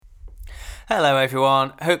Hello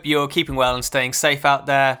everyone, hope you're keeping well and staying safe out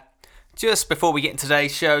there. Just before we get into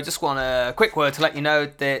today's show, just want a quick word to let you know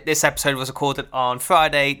that this episode was recorded on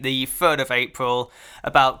Friday, the 3rd of April,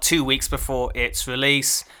 about 2 weeks before its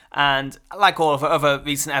release. And like all of our other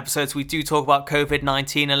recent episodes, we do talk about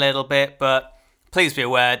COVID-19 a little bit, but please be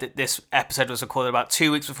aware that this episode was recorded about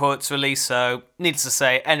 2 weeks before its release, so needless to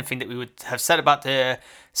say, anything that we would have said about the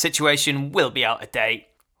situation will be out of date.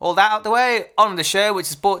 All that out the way, on with the show, which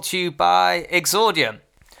is brought to you by Exordium.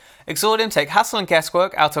 Exordium take hassle and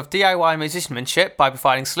guesswork out of DIY musicianship by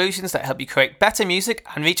providing solutions that help you create better music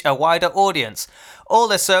and reach a wider audience. All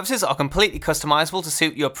their services are completely customizable to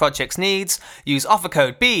suit your project's needs. Use offer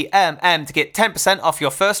code BMM to get 10% off your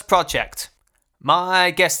first project. My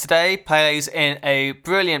guest today plays in a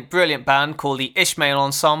brilliant band called the Ishmael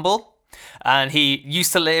Ensemble, and he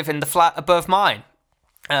used to live in the flat above mine.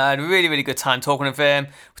 Really good time talking with him.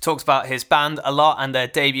 We talked about his band a lot and their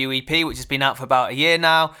debut EP, which has been out for about a year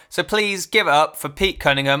now. So please give it up for Pete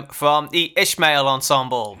Cunningham from the Ishmael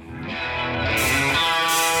Ensemble.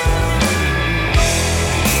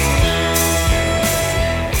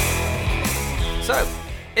 So,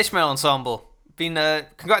 Ishmael Ensemble.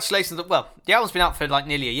 Congratulations. Well, the album's been out for like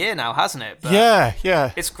nearly a year now, hasn't it? But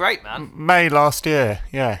yeah. It's great, man. May last year,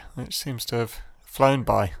 which seems to have flown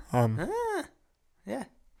by. Yeah.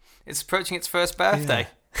 It's approaching its first birthday.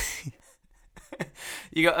 Yeah.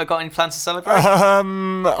 You got any plans to celebrate?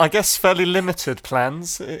 I guess fairly limited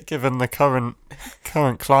plans, given the current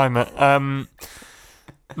climate. No,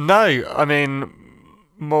 I mean,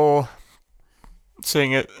 more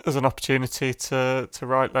seeing it as an opportunity to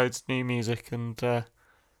write loads of new music and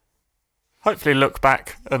hopefully look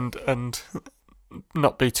back and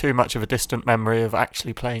not be too much of a distant memory of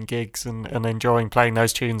actually playing gigs and enjoying playing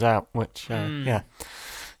those tunes out, which,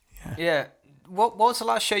 Yeah. What was the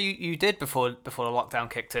last show you did before the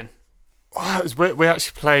lockdown kicked in? Well, we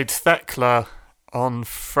actually played Thekla on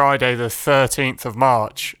Friday the 13th of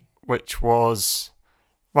March, which was,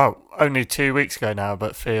 well, only 2 weeks ago now,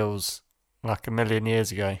 but feels like a million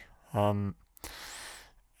years ago. That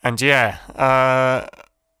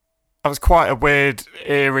was quite a weird,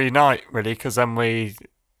 eerie night, really, because then we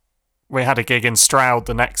had a gig in Stroud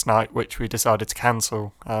the next night, which we decided to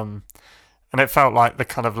cancel. And it felt like the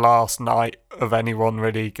kind of last night of anyone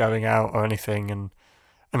really going out or anything. And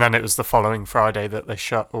then it was the following Friday that they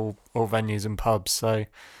shut all venues and pubs. So it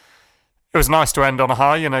was nice to end on a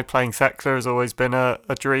high. Playing Thekla has always been a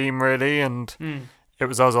dream, really. And it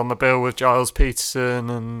was us on the bill with Giles Peterson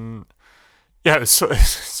and... yeah, it was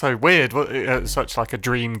so weird. It was such like a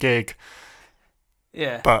dream gig.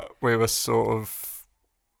 Yeah. But we were sort of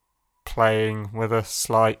playing with a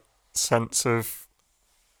slight sense of,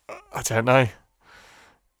 I don't know.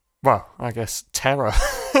 Well, I guess terror.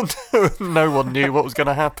 No one knew what was going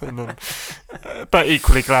to happen. But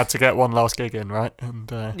equally glad to get one last gig in, right? And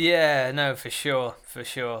for sure.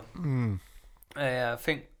 I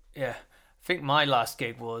think my last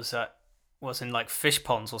gig was in like fish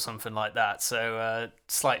ponds or something like that, so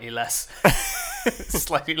slightly less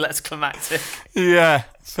climactic. Yeah,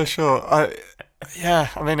 for sure. I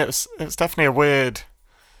mean it was definitely a weird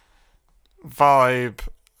vibe.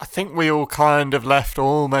 I think we all kind of left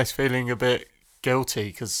almost feeling a bit guilty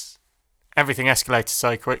because everything escalated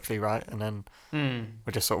so quickly, right? And then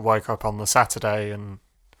we just sort of woke up on the Saturday and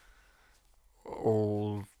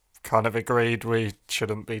all kind of agreed we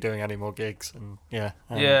shouldn't be doing any more gigs, and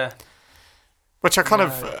which I kind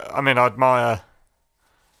of, I admire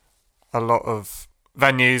a lot of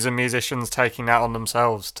venues and musicians taking that on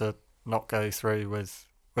themselves to not go through with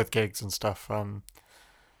gigs and stuff.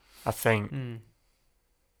 I think,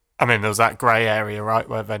 there was that grey area, right,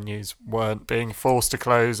 where venues weren't being forced to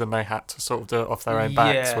close and they had to sort of do it off their own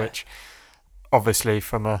backs, which obviously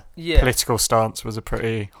from a political stance was a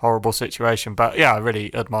pretty horrible situation. But I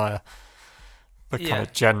really admire the kind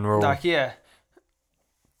of general... that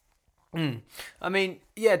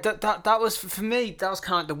was, for me, that was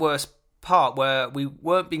kind of the worst part, where we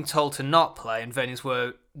weren't being told to not play and venues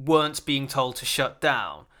weren't being told to shut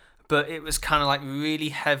down, but it was kind of like really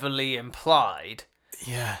heavily implied.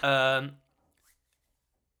 It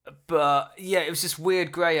was just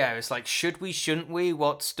weird grey areas, like should we, shouldn't we,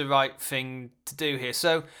 what's the right thing to do here?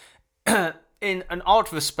 So in an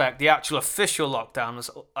odd respect, the actual official lockdown was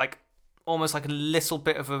like almost like a little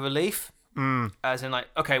bit of a relief. As in, like,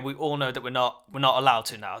 okay, we all know that we're not allowed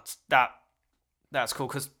to now. That's cool,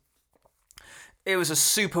 because it was a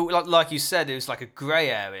super, like you said, it was like a grey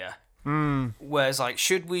area. Whereas, like,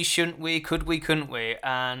 should we, shouldn't we, could we, couldn't we,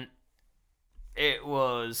 and it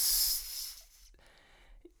was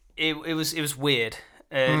weird.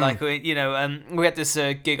 Like we had this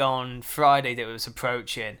gig on Friday that was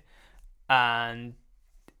approaching, and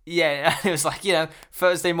yeah, it was like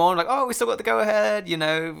Thursday morning, like, oh, we still got the go ahead, we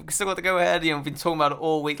still got the go ahead. We've been talking about it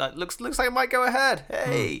all week, like looks like it might go ahead,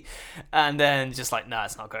 hey, and then just like, nah,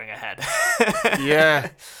 it's not going ahead. Yeah.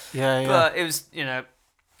 But it was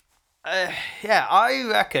I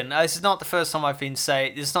reckon this is not the first time This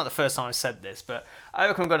is not the first time I've said this, but I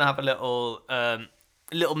reckon I'm going to have a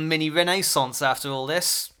little mini renaissance after all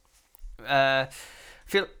this.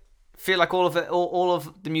 Feel like all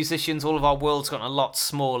of the musicians, all of our world's gotten a lot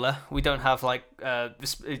smaller. We don't have we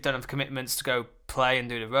don't have commitments to go play and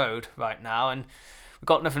do the road right now, and we've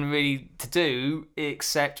got nothing really to do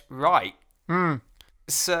except write.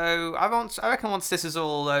 So I reckon once this is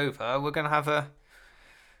all over, we're going to have a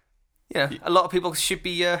lot of people should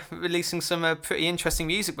be releasing some pretty interesting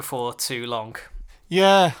music before too long.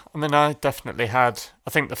 Yeah, I mean, I definitely had. I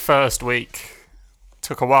think the first week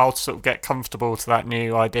took a while to sort of get comfortable to that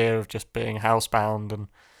new idea of just being housebound, and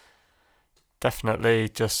definitely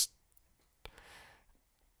just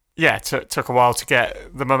took a while to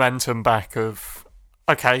get the momentum back of,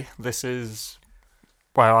 okay, this is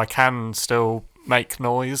where I can still make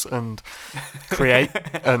noise and create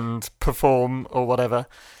and perform or whatever.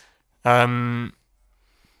 But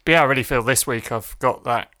yeah, I really feel this week I've got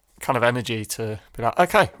that kind of energy to be like,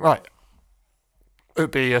 okay, right, it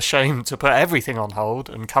would be a shame to put everything on hold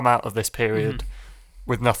and come out of this period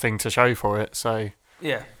with nothing to show for it. So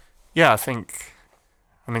yeah, I think,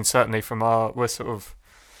 I mean, certainly we're sort of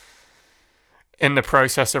in the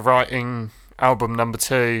process of writing album number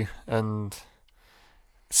 2, and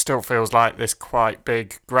still feels like this quite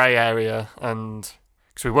big grey area, and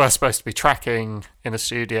because we were supposed to be tracking in a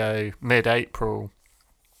studio mid-April,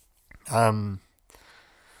 and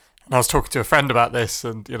I was talking to a friend about this,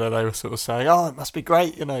 and they were sort of saying, oh, it must be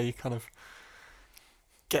great, you kind of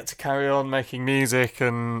get to carry on making music,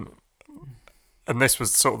 and this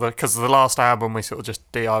was sort of because of the last album we sort of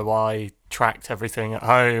just DIY tracked everything at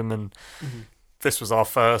home, and this was our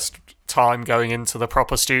first time going into the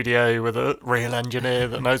proper studio with a real engineer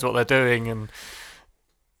that knows what they're doing, and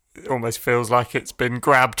it almost feels like it's been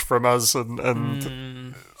grabbed from us,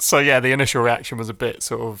 and so yeah, the initial reaction was a bit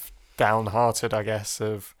sort of downhearted, I guess,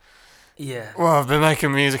 of well, I've been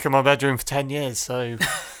making music in my bedroom for 10 years, so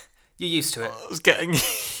you're used to it. I was getting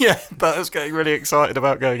but I was getting really excited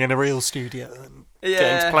about going in a real studio and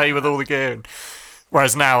getting to play with all the gear,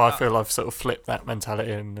 whereas now I feel I've sort of flipped that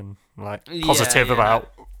mentality and like positive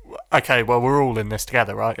about okay, well, we're all in this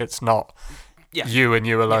together, right? It's not you and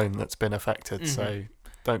you alone that's been affected, so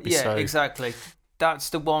don't be so... Yeah, exactly. That's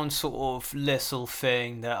the one sort of little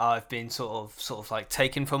thing that I've been sort of like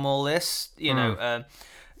taken from all this,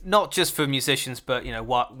 not just for musicians, but,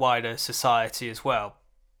 wider society as well.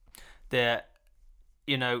 That,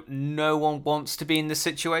 no one wants to be in this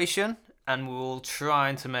situation, and we're all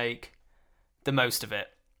trying to make the most of it.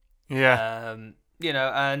 Yeah.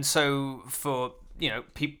 And so for,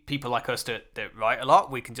 people like us that write a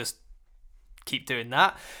lot, we can just keep doing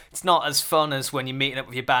that. It's not as fun as when you're meeting up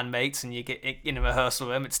with your bandmates and you get in a rehearsal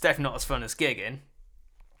room. It's definitely not as fun as gigging,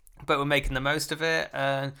 but we're making the most of it.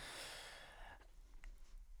 And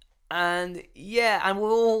we're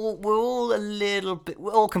all a little bit,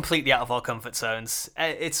 we're all completely out of our comfort zones.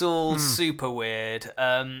 It's all super weird.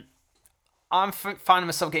 I'm finding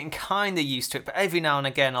myself getting kind of used to it, but every now and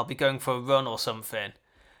again I'll be going for a run or something,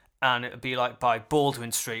 and it'll be like by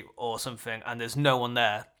Baldwin Street or something, and there's no one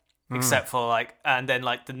there except for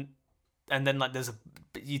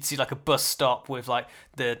you'd see like a bus stop with like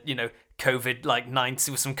the COVID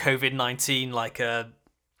with some COVID-19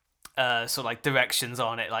 sort of like directions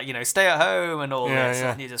on it, like stay at home and all this,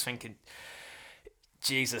 and you're just thinking,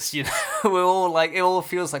 Jesus, we're all like, it all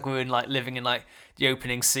feels like we're in like living in like the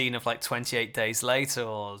opening scene of like 28 Days Later,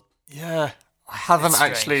 or I haven't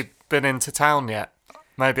actually been into town yet.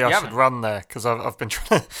 Maybe I should run there, because I've been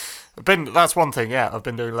trying. That's one thing. Yeah, I've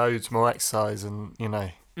been doing loads more exercise, and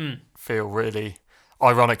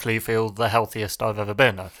ironically feel the healthiest I've ever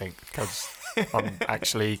been. I think because I'm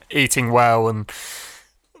actually eating well and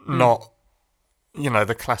not,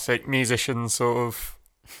 the classic musician sort of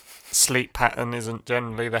sleep pattern isn't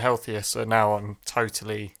generally the healthiest. So now I'm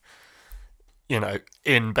totally,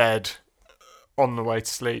 in bed on the way to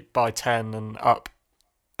sleep by 10 and up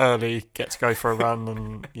early, get to go for a run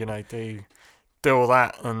and, do all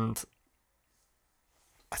that. And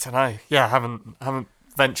I don't know. Yeah, I haven't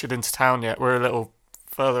ventured into town yet. We're a little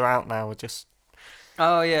further out now. We're just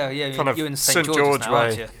kind of you're in St. George now, way.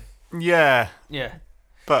 Aren't you? Yeah.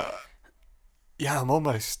 But I'm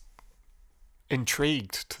almost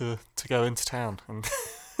intrigued to go into town. And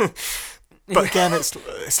But again,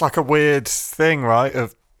 it's like a weird thing, right?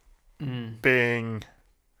 Of being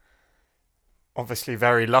obviously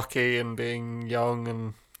very lucky and being young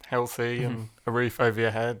and healthy and a roof over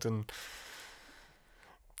your head and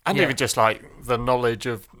even just like the knowledge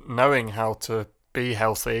of knowing how to be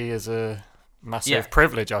healthy is a massive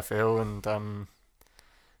privilege, I feel. And I'm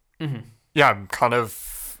kind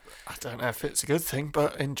of, I don't know if it's a good thing,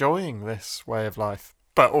 but enjoying this way of life,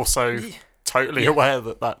 but also totally aware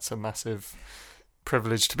that that's a massive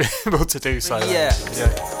privilege to be able to do so. Yeah.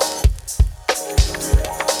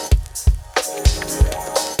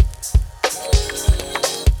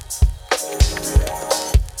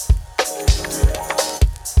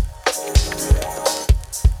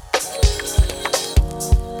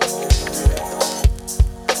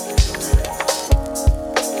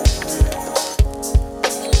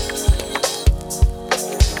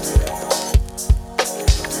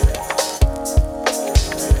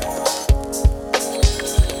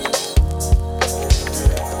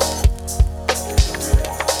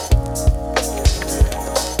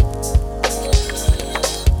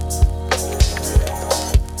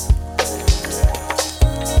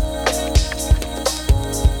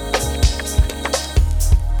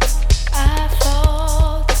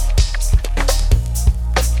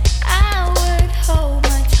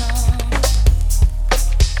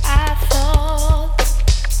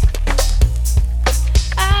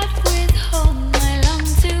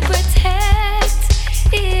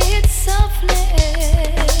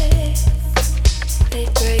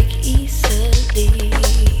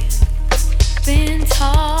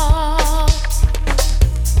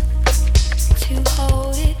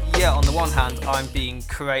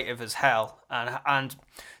 Creative as hell and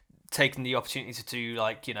taking the opportunity to do,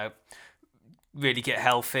 like, you know, really get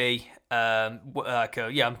healthy. I'm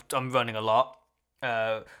running a lot,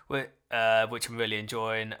 which I'm really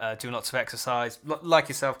enjoying. Doing lots of exercise, like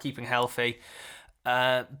yourself, keeping healthy.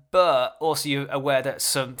 But also you're aware that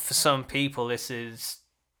for some people this is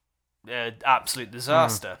an absolute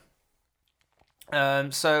disaster.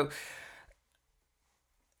 So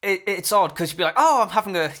it's odd because you'd be like, oh,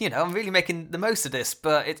 I'm really making the most of this,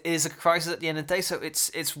 but it is a crisis at the end of the day. So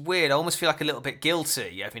it's weird. I almost feel like a little bit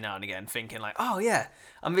guilty every now and again, thinking like, oh yeah,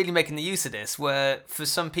 I'm really making the use of this. Where for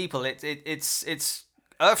some people it's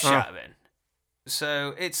earth shattering.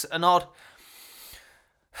 So it's an odd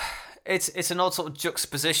sort of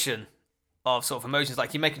juxtaposition of sort of emotions.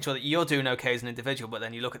 Like, you're making sure that you're doing okay as an individual, but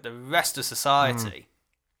then you look at the rest of society,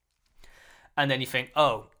 and then you think,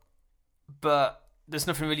 oh, but there's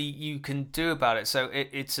nothing really you can do about it. So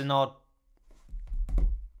it's an odd...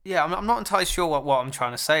 Yeah, I'm not entirely sure what I'm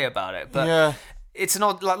trying to say about it, but it's an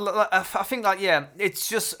odd... I think, it's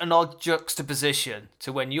just an odd juxtaposition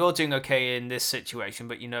to when you're doing okay in this situation,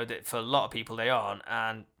 but you know that for a lot of people they aren't.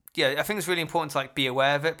 And yeah, I think it's really important to like be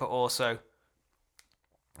aware of it, but also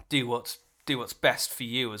do what's best for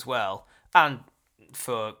you as well, and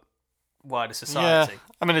for wider society. Yeah,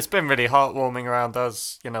 I mean, it's been really heartwarming around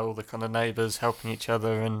us, you know, all the kind of neighbours helping each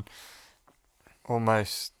other and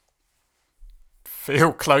almost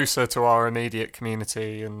feel closer to our immediate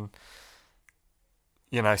community, and,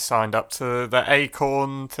 you know, signed up to the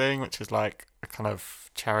Acorn thing, which is like a kind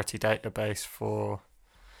of charity database for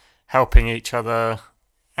helping each other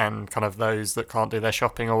and kind of those that can't do their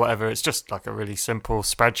shopping or whatever. It's just like a really simple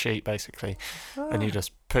spreadsheet, basically, and you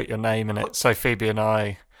just put your name in it. So Phoebe and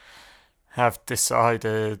I have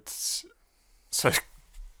decided, so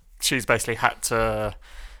she's basically had to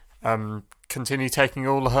continue taking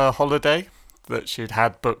all her holiday that she'd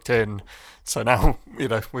had booked in. So now, you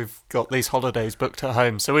know, we've got these holidays booked at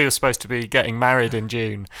home. So we were supposed to be getting married in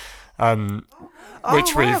June,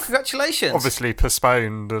 which we've congratulations, obviously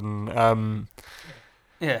postponed. And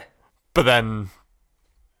yeah, but then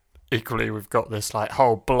equally we've got this like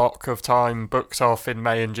whole block of time booked off in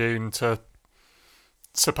May and June to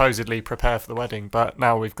supposedly prepare for the wedding, but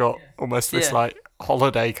now we've got almost this like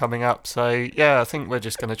holiday coming up. So yeah, I think we're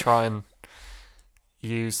just going to try and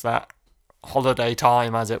use that holiday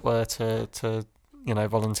time, as it were, to you know,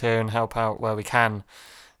 volunteer and help out where we can.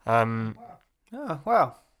 Oh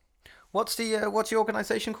wow! What's the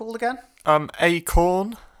organisation called again?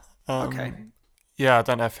 Acorn. Okay. Yeah, I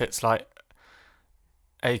don't know if it's like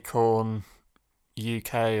Acorn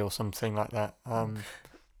UK or something like that.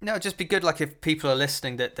 No, it'd just be good, like, if people are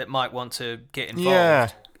listening that might want to get involved. Yeah,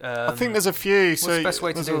 I think there's a few. What's the best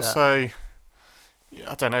way to do also that?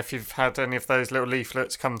 I don't know if you've had any of those little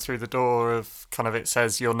leaflets come through the door of kind of, it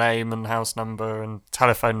says your name and house number and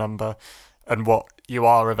telephone number and what you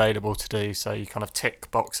are available to do. So you kind of tick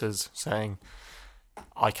boxes saying,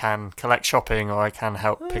 I can collect shopping, or I can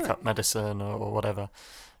help pick up medicine, or whatever.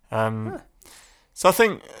 So I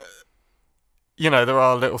think, there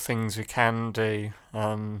are little things we can do.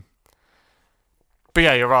 But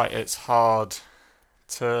yeah, you're right. It's hard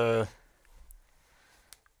to.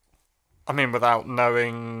 I mean, without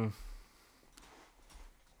knowing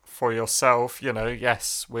for yourself,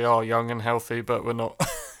 yes, we are young and healthy, but we're not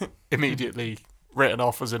immediately written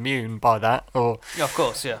off as immune by that. Or, Yeah, of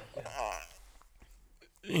course, yeah.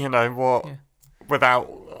 What. Yeah. Without,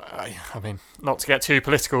 I mean, not to get too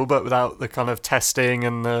political, but without the kind of testing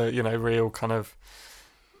and the, real kind of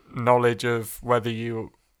knowledge of whether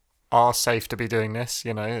you are safe to be doing this,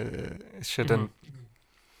 it shouldn't.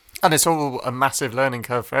 And it's all a massive learning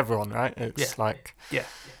curve for everyone, right? It's Yeah.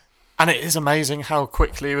 And it is amazing how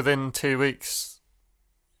quickly within 2 weeks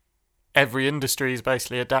every industry's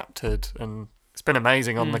basically adapted, and it's been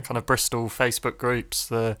amazing on the kind of Bristol Facebook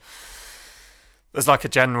groups. There's like a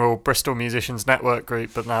general Bristol Musicians Network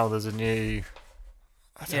group, but now there's a new,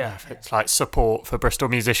 I don't know if it's like support for Bristol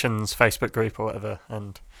Musicians Facebook group or whatever.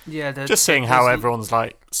 And just seeing how everyone's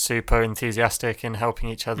like super enthusiastic in helping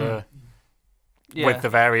each other with the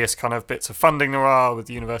various kind of bits of funding there are with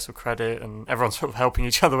Universal Credit, and everyone's sort of helping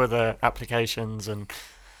each other with their applications and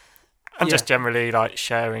just generally like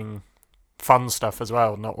sharing fun stuff as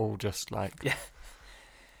well, not all just like...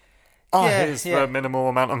 here's the minimal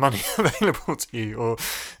amount of money available to you, or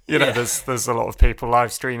there's a lot of people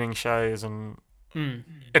live streaming shows, and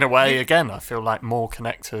in a way, again, I feel like more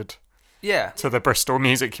connected to the Bristol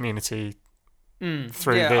music community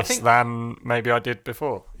through this than maybe I did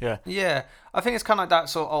before. I think it's kind of like that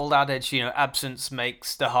sort of old adage, absence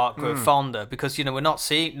makes the heart grow fonder, because we're not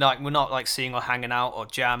seeing or hanging out or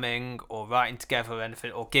jamming or writing together or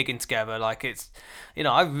anything or gigging together. Like it's,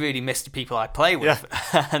 I really miss the people I play with,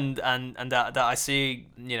 and that I see,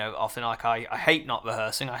 often. Like I hate not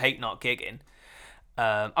rehearsing, I hate not gigging.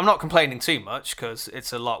 I'm not complaining too much because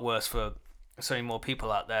it's a lot worse for so many more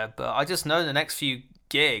people out there. But I just know the next few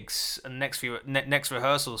gigs and next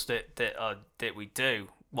rehearsals that we do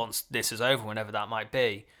once this is over, whenever that might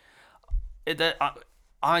be,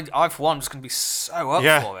 I for one, just going to be so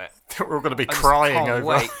up for it. We're all going to be crying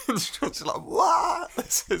over it. It's like, what?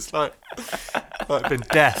 It's like been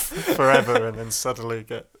death forever, and then suddenly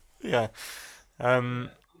get I'm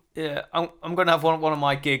going to have one of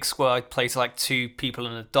my gigs where I play to like 2 people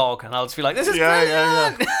and a dog, and I'll just be like, this is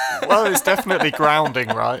brilliant. Well, it's definitely grounding,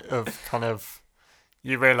 right? Of kind of,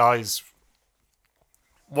 you realise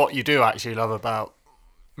what you do actually love about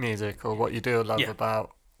music, or what you do love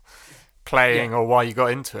about playing, or why you got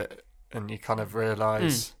into it, and you kind of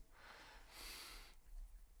realise,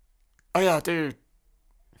 I do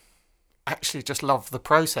actually just love the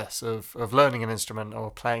process of learning an instrument or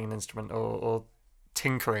playing an instrument or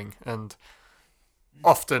tinkering. And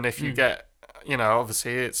often if you get,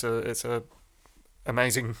 obviously it's a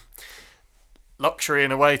amazing luxury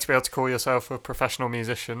in a way to be able to call yourself a professional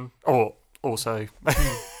musician, or also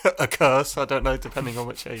a curse, I don't know, depending on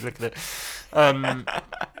which way you look at it.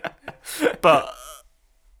 But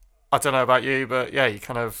I don't know about you, but you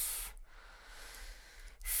kind of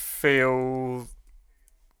feel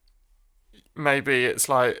maybe it's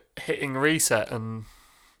like hitting reset and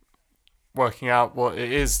working out what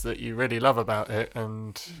it is that you really love about it,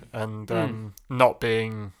 and not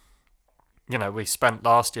being, we spent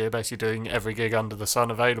last year basically doing every gig under the sun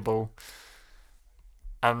available,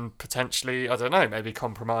 and potentially, I don't know, maybe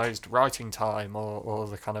compromised writing time or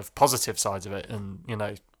the kind of positive sides of it, and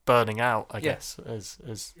burning out, I guess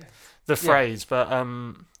is the phrase. But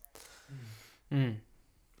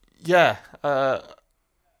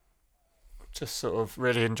just sort of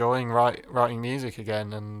really enjoying writing music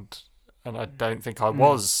again, and I don't think I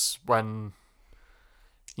was when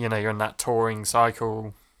you're in that touring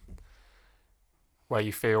cycle where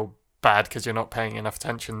you feel bad because you're not paying enough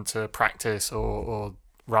attention to practice or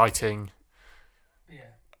writing.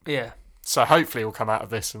 So hopefully we'll come out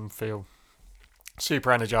of this and feel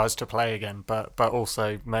super energized to play again, but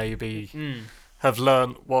also maybe have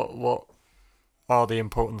learned what are the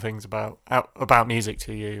important things about music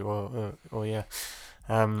to you, or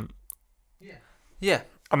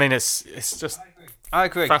I mean, it's just, I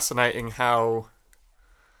agree, fascinating how,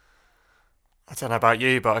 I don't know about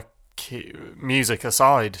you, but music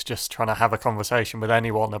aside, just trying to have a conversation with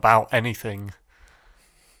anyone about anything,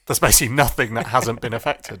 there's basically nothing that hasn't been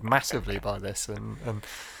affected massively by this, and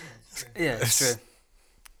it's true.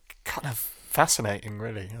 Kind of fascinating,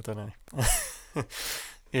 really. I don't know.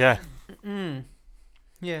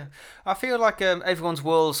 I feel like everyone's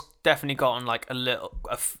world's definitely gotten like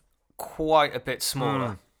quite a bit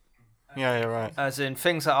smaller. You're right. As in,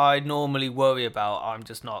 things that I normally worry about, I'm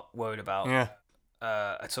just not worried about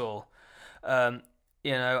at all.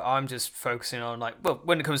 I'm just focusing on like, well,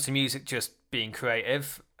 when it comes to music, just being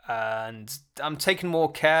creative, and I'm taking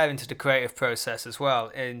more care into the creative process as well.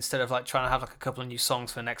 Instead of like trying to have like a couple of new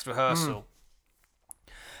songs for the next rehearsal,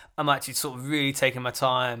 I'm actually sort of really taking my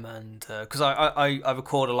time, and because I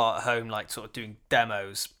record a lot at home, like sort of doing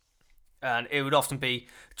demos, and it would often be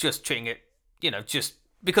just treating it, just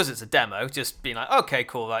because it's a demo, just being like, okay,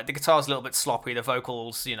 cool, right, the guitar's a little bit sloppy, the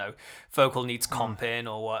vocals, vocal needs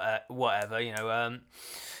comping or whatever,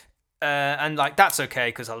 and like that's okay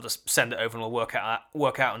because I'll just send it over and we'll work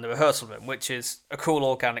out in the rehearsal room, which is a cool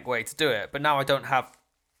organic way to do it. But now I don't have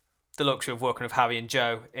the luxury of working with Harry and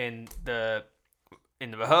Joe in the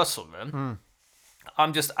rehearsal room.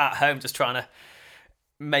 I'm just at home, just trying to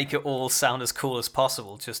make it all sound as cool as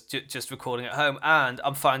possible, just recording at home. And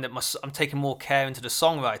I'm finding that I'm taking more care into the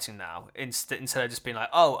songwriting now, instead of just being like,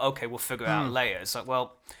 oh, okay, we'll figure it out later. It's like,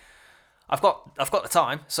 well, I've got the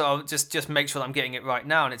time, so I'll just make sure that I'm getting it right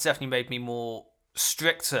now. And it's definitely made me more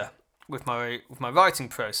stricter with my writing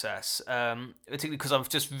process, particularly because I've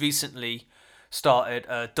just recently started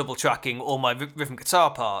double tracking all my rhythm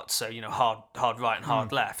guitar parts, so hard right and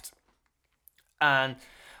hard left. And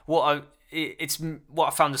what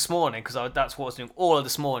I found this morning, because that's what I was doing all of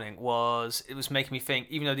this morning, was it was making me think,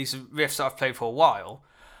 even though these are riffs that I've played for a while,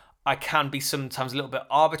 I can be sometimes a little bit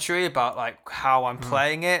arbitrary about like how I'm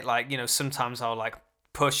playing it. Like, sometimes I'll like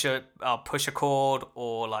push a chord,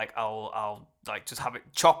 or like I'll like just have it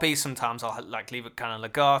choppy. Sometimes I'll like leave it kind of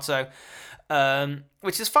legato,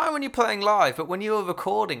 which is fine when you're playing live, but when you're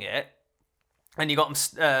recording it and you got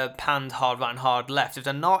them panned hard right and hard left, if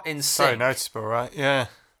they're not in sync, so noticeable, right? Yeah.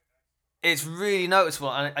 It's really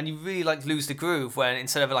noticeable, and you really like lose the groove when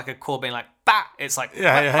instead of like a chord being like bah, it's like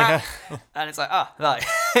yeah. And it's like right,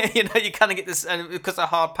 you kind of get this, and because they're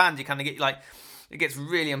hard panned, you kind of get like it gets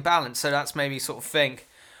really imbalanced. So that's made me sort of think,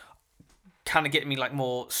 kind of getting me like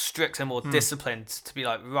more strict and more disciplined to be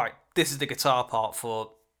like, right, this is the guitar part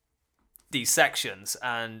for these sections,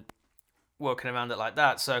 and working around it like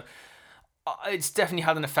that. So it's definitely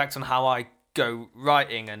had an effect on how I go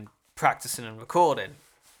writing and practicing and recording.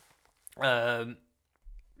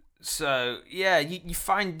 So yeah, you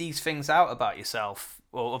find these things out about yourself,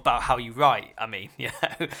 or about how you write. I mean, yeah.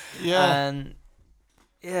 And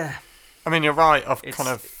yeah. I mean, you're right. I've kind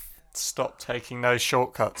of stopped taking those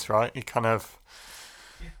shortcuts, right? You kind of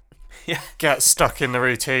get stuck in the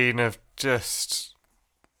routine of just,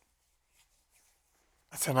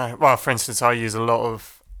 I don't know. Well, for instance, I use a lot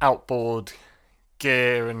of outboard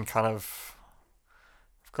gear and kind of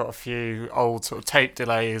got a few old sort of tape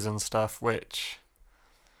delays and stuff, which,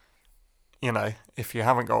 if you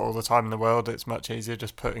haven't got all the time in the world, it's much easier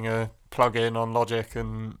just putting a plug in on Logic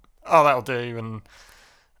and that'll do, and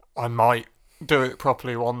I might do it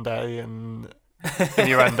properly one day, and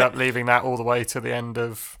you end up leaving that all the way to the end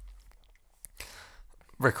of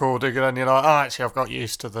recording, and then you're like, actually I've got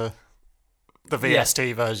used to the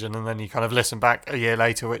VST version, and then you kind of listen back a year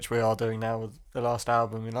later, which we are doing now with the last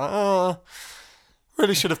album, you're like,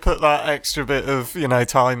 really should have put that extra bit of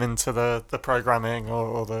time into the programming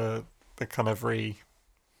or the kind of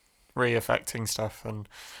re-affecting stuff. And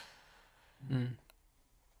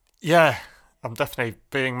I'm definitely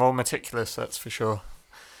being more meticulous, that's for sure.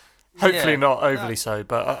 Hopefully not overly so,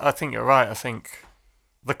 but I think you're right. I think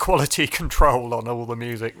the quality control on all the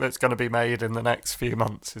music that's going to be made in the next few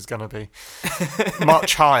months is going to be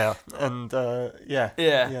much higher. And but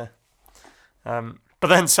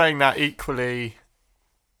then saying that equally,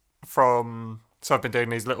 so I've been doing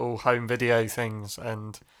these little home video things,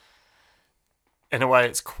 and in a way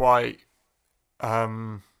it's quite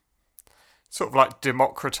sort of like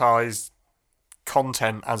democratized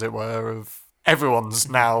content, as it were, of everyone's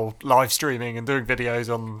now live streaming and doing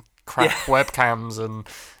videos on crap webcams and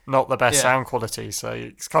not the best sound quality, so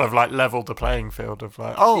it's kind of like leveled the playing field of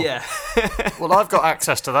like, well, I've got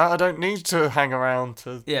access to that, I don't need to hang around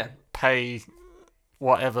to pay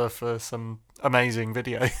whatever for some amazing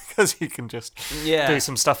video, because you can just do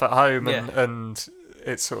some stuff at home, and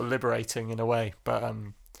it's sort of liberating in a way. But I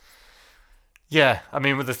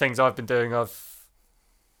mean, with the things I've been doing, I've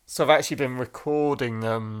actually been recording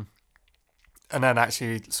them and then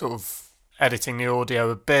actually sort of editing the audio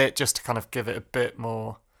a bit, just to kind of give it a bit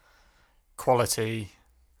more quality,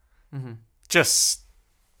 just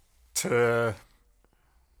to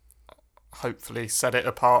hopefully set it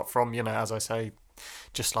apart from, as I say,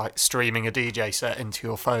 just like streaming a DJ set into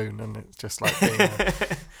your phone, and it's just like being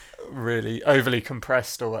really overly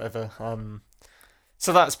compressed or whatever.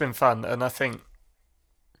 So that's been fun, and I think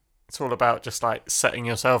it's all about just like setting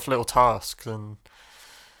yourself little tasks and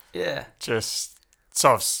just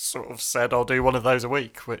So I've sort of said I'll do one of those a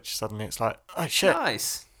week, which suddenly it's like, oh shit,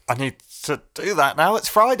 Nice. I need to do that now. It's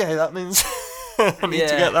Friday. That means I need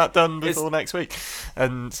to get that done before next week.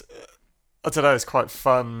 And I don't know, it's quite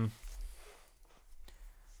fun.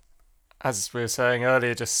 As we were saying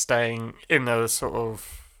earlier, just staying in a sort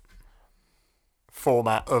of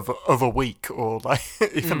format of a week, or like,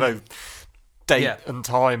 even though date and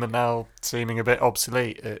time are now seeming a bit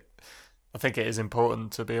obsolete, I think it is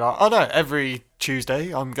important to be like, oh no, every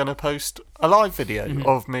Tuesday I'm going to post a live video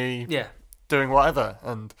of me doing whatever.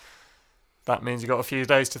 And that means you've got a few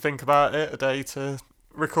days to think about it, a day to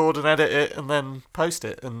record and edit it, and then post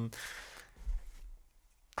it. And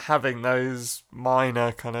having those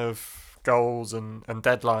minor kind of goals and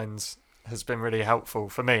deadlines has been really helpful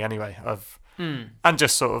for me anyway. And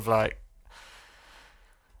just sort of like,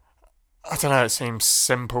 I don't know, it seems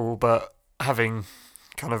simple, but having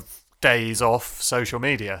kind of days off social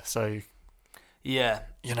media. So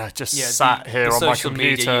just sat here on my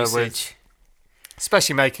computer with,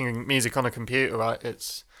 especially making music on a computer, right?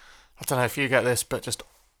 It's, I don't know if you get this, but just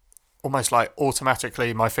almost like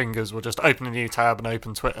automatically my fingers will just open a new tab and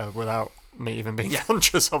open Twitter without me even being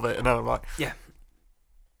conscious of it. And then I'm like,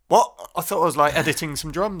 what? I thought I was like editing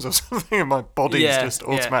some drums or something, and my body's just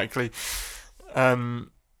automatically. And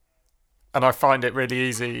I find it really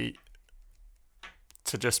easy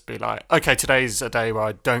to just be like, okay, today's a day where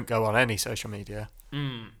I don't go on any social media.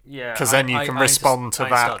 Because then you can respond to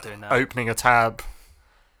that, opening a tab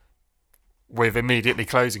with immediately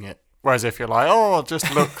closing it. Whereas if you're like, oh, I'll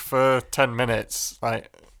just look for 10 minutes,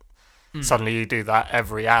 like suddenly you do that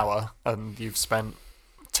every hour and you've spent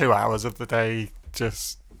 2 hours of the day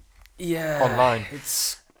just online.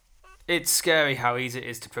 It's scary how easy it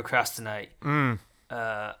is to procrastinate when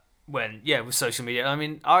with social media. I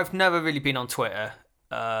mean, I've never really been on Twitter.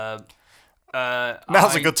 Now's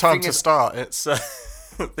a good time to start. It's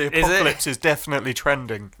the apocalypse is definitely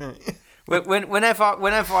trending. Whenever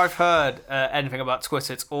I've heard anything about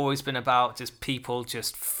Twitter, it's always been about just people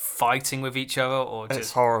just fighting with each other, or just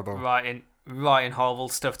it's horrible, writing horrible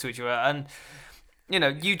stuff to each other. And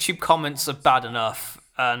YouTube comments are bad enough,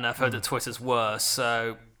 and I've heard that Twitter's worse.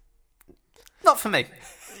 So not for me.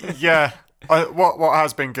 What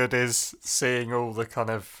has been good is seeing all the kind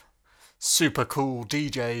of super cool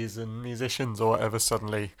DJs and musicians or whatever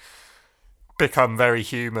suddenly become very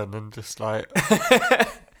human and just like,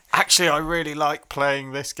 actually, I really like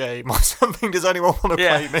playing this game or something. Does anyone want to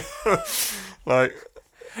play me? Like,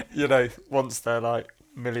 once their like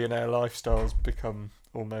millionaire lifestyles become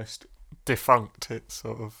almost defunct, it's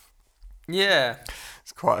sort of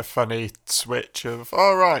it's quite a funny switch of,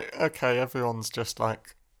 oh right, okay, everyone's just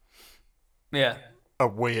like a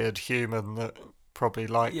weird human that probably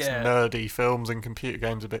likes nerdy films and computer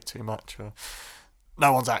games a bit too much, or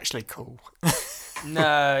no one's actually cool. It's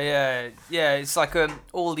like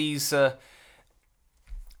all these it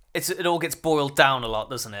all gets boiled down a lot,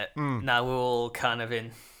 doesn't it? Now we're all kind of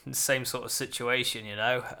in the same sort of situation,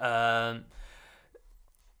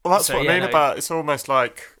 well, that's what I mean about it's almost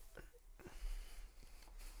like,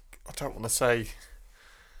 I don't want to say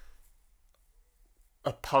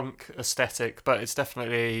a punk aesthetic, but it's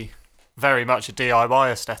definitely very much a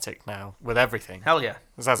DIY aesthetic now with everything. Hell yeah.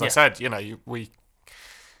 As I said, you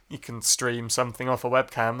can stream something off a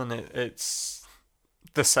webcam and it's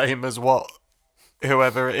the same as what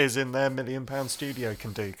whoever it is in their £1 million studio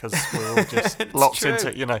can do, because we're all just locked into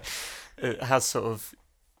it. It has sort of,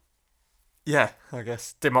 I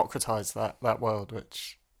guess, democratised that world,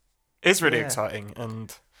 which is really exciting.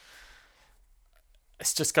 And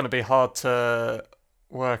it's just going to be hard to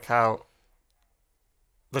work out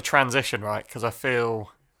the transition, right? Because I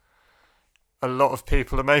feel a lot of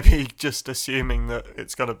people are maybe just assuming that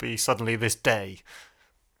it's going to be suddenly this day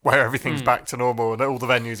where everything's back to normal and all the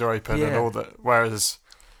venues are open and all that. Whereas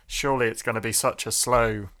surely it's going to be such a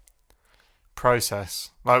slow process.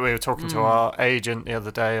 Like we were talking to our agent the other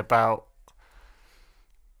day about,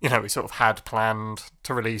 we sort of had planned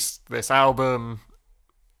to release this album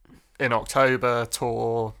in October,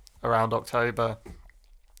 tour around October.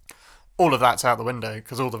 All of that's out the window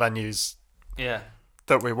because all the venues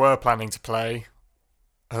that we were planning to play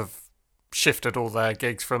have shifted all their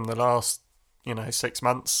gigs from the last 6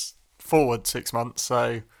 months forward 6 months.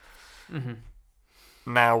 So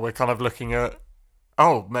now we're kind of looking at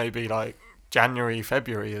maybe like January,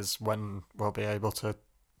 February is when we'll be able to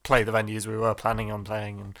play the venues we were planning on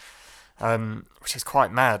playing, and which is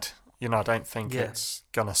quite mad. I don't think it's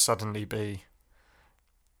gonna suddenly be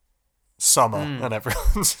summer and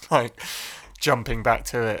everyone's like jumping back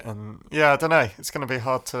to it, and I don't know, it's going to be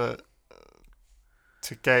hard to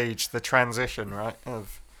gauge the transition, right?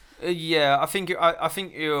 Yeah, I think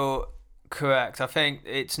you're correct. I think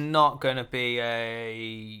it's not going to be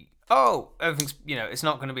everything's, it's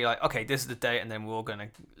not going to be like, okay, this is the date, and then we're all going to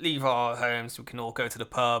leave our homes. We can all go to the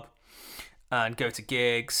pub and go to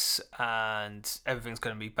gigs, and everything's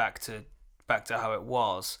going to be back to how it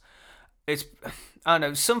was. It's, I don't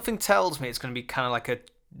know. Something tells me it's going to be kind of like a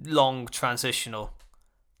long transitional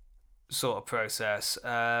sort of process.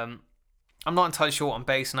 I'm not entirely sure what I'm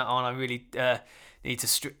basing that on. I really need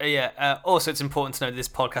to. Also, it's important to know that this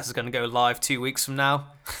podcast is going to go live 2 weeks from now.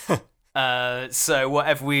 So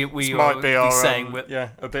whatever we might be our saying,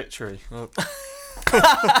 obituary.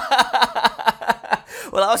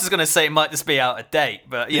 Well, I was just going to say it might just be out of date,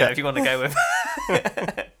 but if you want to go with,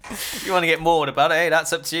 if you want to get more about it, hey,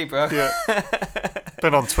 that's up to you, bro. Yeah,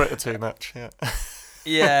 been on Twitter too much.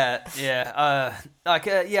 Yeah.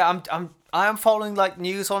 I am following like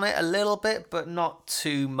news on it a little bit, but not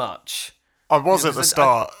too much. I was at the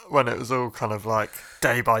start when it was all kind of like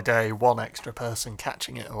day by day, one extra person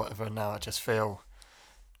catching it or whatever. And now I just feel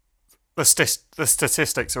the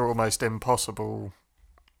statistics are almost impossible.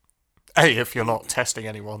 If you're not testing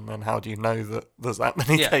anyone, then how do you know that there's that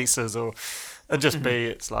many cases? And just B,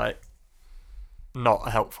 it's like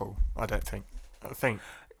not helpful. I don't think. I think,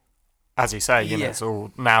 as you say, it's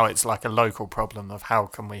all now. It's like a local problem of how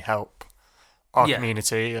can we help our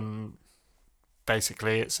community, and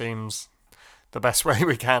basically, it seems the best way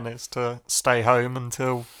we can is to stay home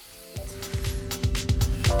until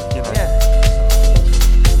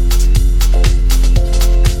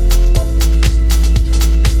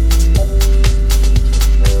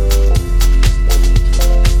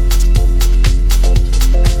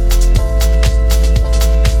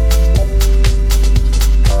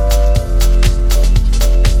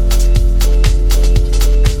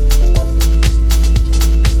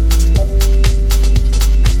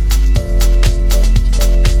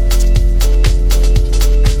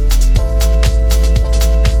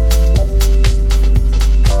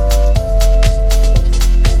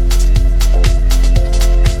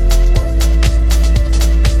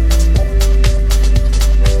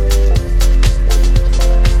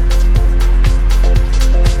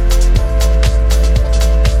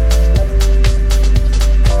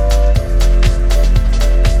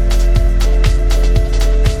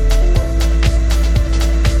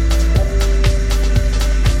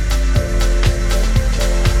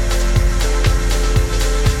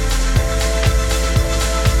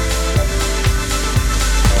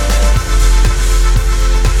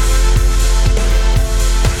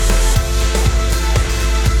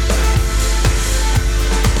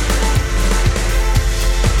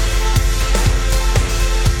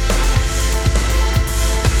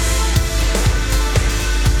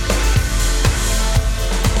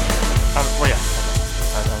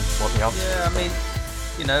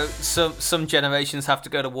some generations have to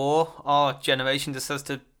go to war. Our generation just has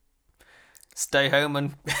to stay home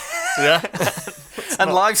and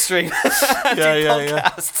and live stream.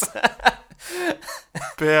 Podcasts.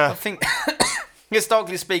 Yeah. I think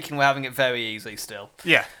historically speaking, we're having it very easy still.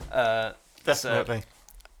 Yeah. Definitely.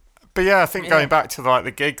 But I think going back to like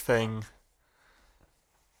the gig thing,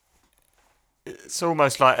 it's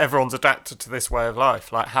almost like everyone's adapted to this way of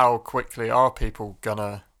life. Like, how quickly are people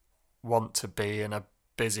gonna want to be in a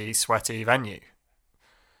busy, sweaty venue?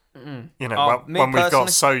 When we've got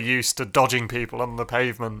so used to dodging people on the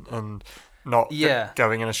pavement and not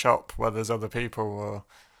going in a shop where there's other people,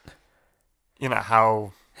 or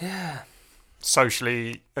how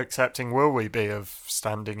socially accepting will we be of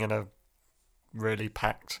standing in a really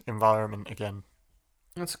packed environment again?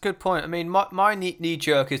 That's a good point. I mean, my knee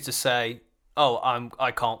jerk is to say,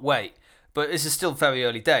 I can't wait, but this is still very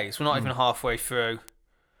early days. We're not even halfway through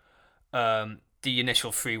the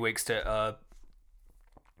initial 3 weeks that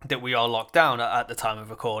we are locked down at the time of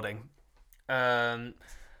recording. So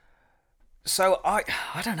I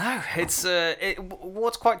don't know. It's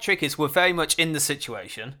what's quite tricky is we're very much in the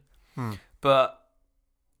situation, but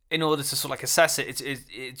in order to sort of like assess it,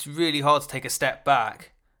 it's really hard to take a step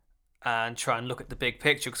back and try and look at the big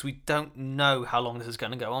picture, because we don't know how long this is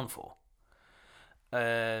going to go on for.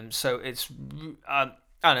 So it's I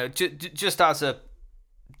don't know, just as a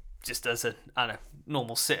I don't know,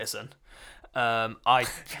 normal citizen, I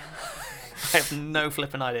have no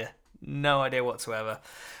flipping idea, no idea whatsoever.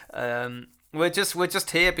 We're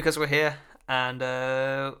just here because we're here, and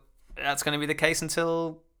that's going to be the case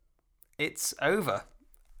until it's over.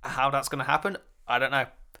 How that's going to happen, I don't know.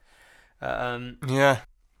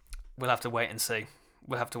 We'll have to wait and see.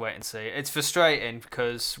 It's frustrating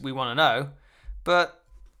because we want to know, but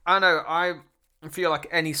I know I feel like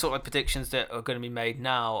any sort of predictions that are going to be made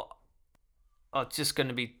now are just going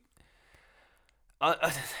to be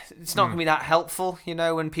it's not going to be that helpful,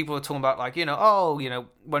 when people are talking about like,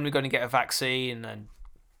 when we're going to get a vaccine and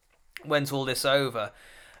when's all this over.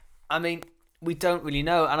 I mean, we don't really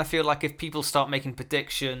know, and I feel like if people start making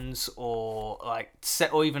predictions or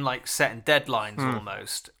even setting deadlines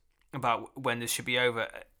almost about when this should be over,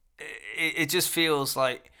 it just feels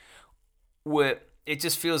like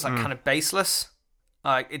kind of baseless.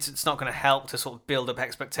 Like it's not going to help to sort of build up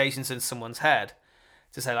expectations in someone's head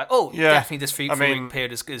to say like, definitely this 3-4 week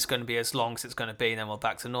period is going to be as long as it's going to be, and then we're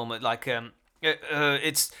back to normal. Like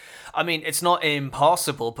it's not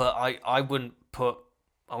impossible, but I wouldn't put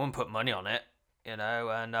money on it. And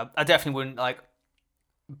I definitely wouldn't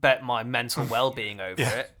bet my mental well-being over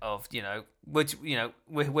it. Of which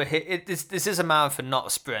we're hit. This is a marathon, not a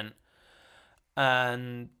sprint,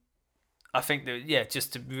 and I think that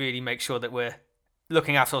just to really make sure that we're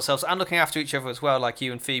looking after ourselves and looking after each other as well, like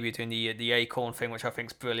you and Phoebe doing the acorn thing, which I think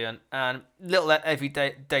is brilliant, and little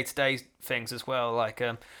everyday day-to-day things as well, like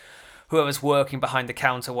whoever's working behind the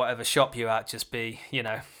counter, whatever shop you're at, just be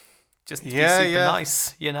just be super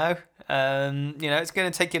nice, it's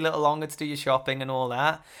going to take you a little longer to do your shopping and all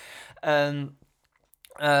that. But,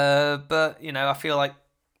 I feel like,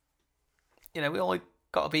 we all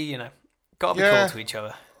got to be cool to each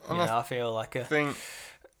other. I feel like I think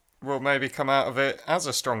we'll maybe come out of it as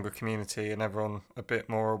a stronger community and everyone a bit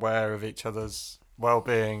more aware of each other's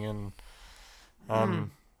well-being and...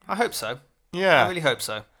 I hope so. Yeah. I really hope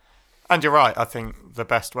so. And you're right. I think the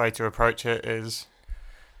best way to approach it is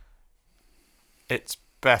it's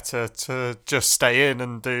better to just stay in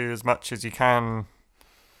and do as much as you can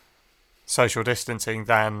social distancing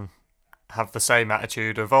than have the same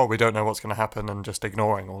attitude of, we don't know what's going to happen, and just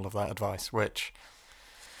ignoring all of that advice, which,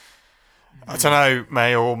 I don't know,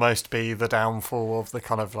 may almost be the downfall of the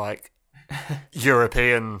kind of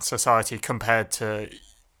European society compared to,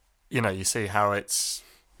 you see how it's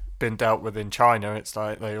been dealt with in China. It's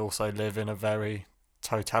like they also live in a very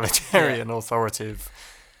totalitarian, authoritative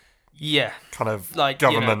kind of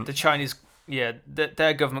government. The Chinese,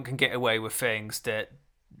 their government can get away with things that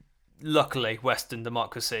luckily Western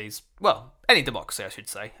democracies, well, any democracy I should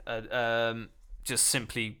say, just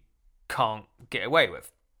simply can't get away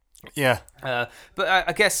with. Yeah. But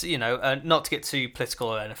I guess, not to get too political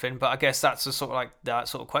or anything, but I guess that's a sort of that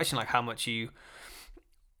sort of question, how much are you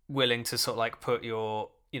willing to sort of put your,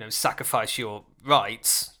 sacrifice your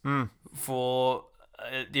rights for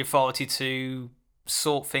the authority to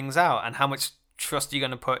sort things out, and how much trust are you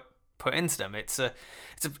going to put into them? It's a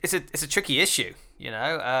tricky issue,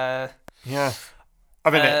 Yeah. I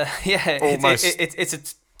mean, almost... it's a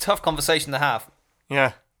tough conversation to have.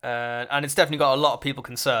 Yeah. And it's definitely got a lot of people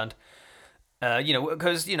concerned.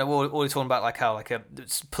 Because we're always talking about how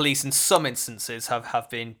police in some instances have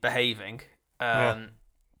been behaving,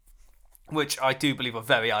 which I do believe are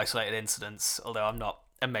very isolated incidents. Although I'm not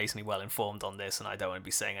amazingly well informed on this, and I don't want to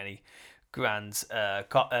be saying any grand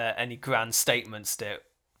statements that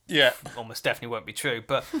almost definitely won't be true.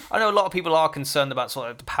 But I know a lot of people are concerned about sort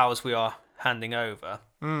of the powers we are handing over.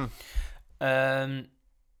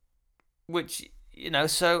 Which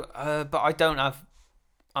but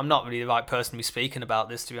I'm not really the right person to be speaking about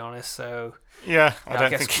this, to be honest. So I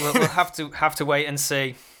guess we'll have to wait and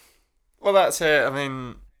see. Well, that's it. I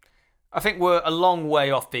mean, I think we're a long way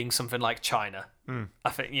off being something like China. I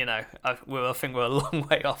think I think we're a long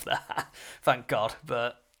way off that. Thank God,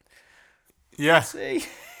 but let's see.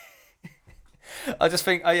 I just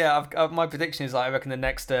think, my prediction is I reckon the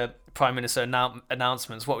next Prime Minister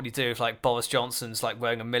announcements, what would he do if Boris Johnson's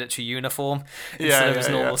wearing a military uniform instead of his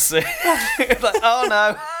normal suit? Oh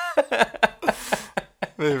no.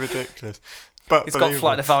 Very ridiculous. But he's got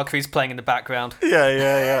Flight of the Valkyries playing in the background.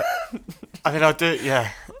 Yeah. I mean, I do,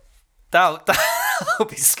 That would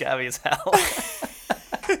be scary as hell.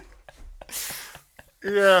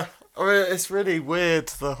 Yeah. I mean, it's really weird,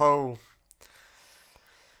 the whole...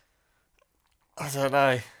 I don't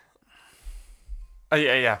know.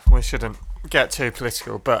 We shouldn't get too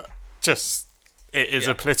political, but just it is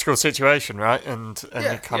a political situation, right? And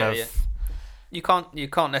you kind of you can't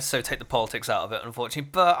necessarily take the politics out of it, unfortunately.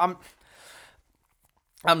 But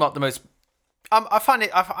I'm not the most. I find it.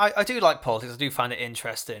 I do like politics. I do find it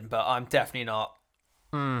interesting, but I'm definitely not.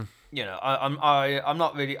 I'm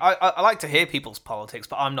not really. I like to hear people's politics,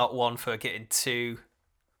 but I'm not one for getting too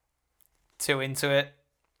into it.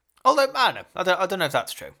 Although, I don't know if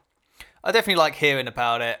that's true. I definitely like hearing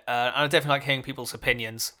about it, and I definitely like hearing people's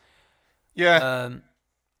opinions. Yeah.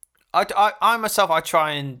 I myself, I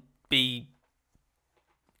try and be...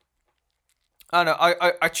 I don't know,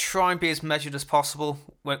 I try and be as measured as possible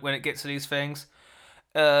when it gets to these things.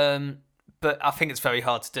 But I think it's very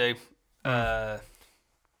hard to do.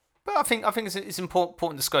 But I think it's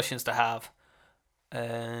important discussions to have,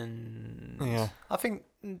 and I think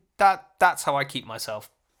that's how I keep myself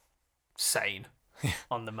sane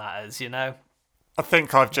on the matters. I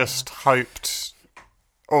think I've just hoped,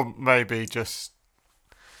 or maybe just,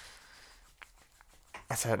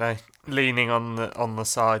 I don't know, leaning on the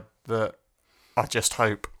side that I just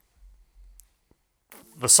hope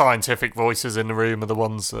the scientific voices in the room are the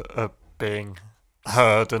ones that are being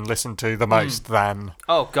heard and listened to the most than me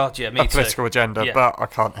a political too. agenda. Yeah. But I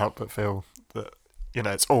can't help but feel that,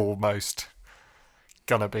 it's almost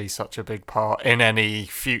gonna be such a big part in any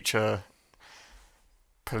future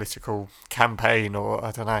political campaign, or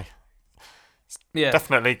I don't know. Yeah,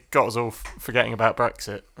 Definitely got us all forgetting about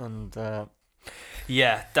Brexit, and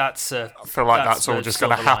that's. I feel like that's all just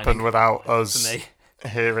going to happen without for us me.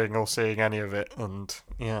 hearing or seeing any of it, and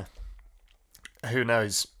who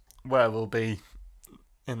knows where we'll be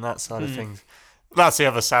in that side of things. That's the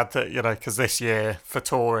other sad thing, because this year for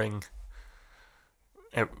touring,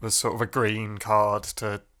 it was sort of a green card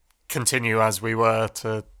to continue as we were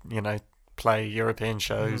to, play European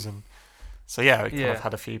shows, and so we kind of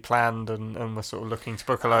had a few planned, and we're sort of looking to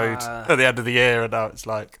book a load at the end of the year, and now it's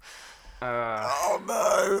like, oh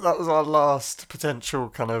no, that was our last potential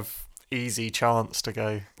kind of easy chance to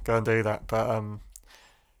go and do that, but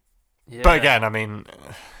again, I mean,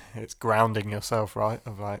 it's grounding yourself, right?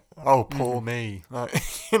 Of like, oh, poor me, like,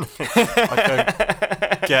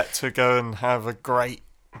 I don't get to go and have a great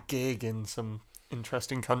gig in some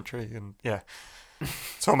interesting country, and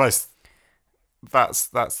it's almost that's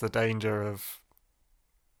the danger of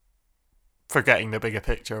forgetting the bigger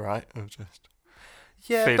picture, right? Of just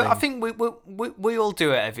feeling... but I think we all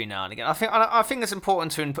do it every now and again. I think it's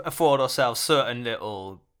important to afford ourselves certain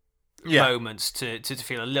little moments to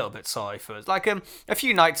feel a little bit sorry for us. Like a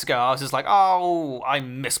few nights ago, I was just like, oh, I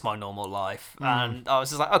miss my normal life, and I was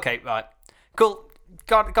just like, okay, right, cool,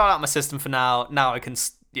 got out of my system for now. Now I can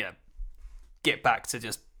get back to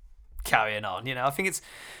just carrying on. I think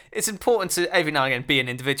it's important to every now and again be an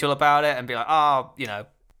individual about it and be like,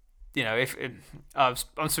 if I'm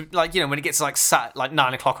like, when it gets to like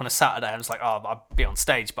 9 o'clock on a Saturday, I'm just like, oh, I'll be on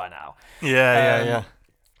stage by now. Yeah.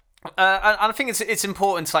 And I think it's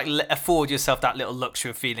important to like afford yourself that little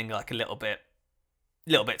luxury of feeling like a little bit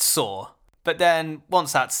sore. But then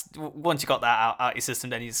once you got that out your system,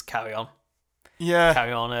 then you just carry on. Yeah.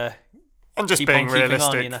 Carry on. And just being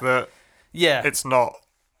realistic that it's not,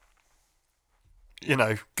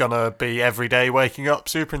 gonna be every day waking up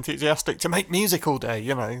super enthusiastic to make music all day.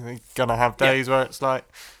 You're gonna have days where it's like,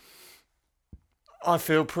 I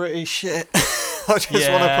feel pretty shit. I just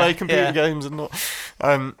want to play computer games and not.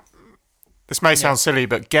 This may sound silly,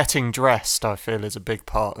 but getting dressed, I feel, is a big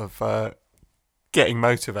part of getting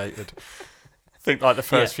motivated. I think like the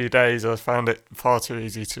first few days, I found it far too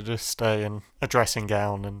easy to just stay in a dressing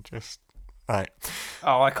gown and just right.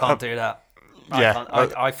 Oh, I can't do that.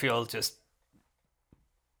 I feel just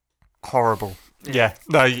horrible. Yeah.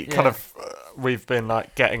 No, you kind of. We've been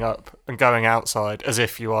like getting up and going outside as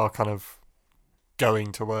if you are kind of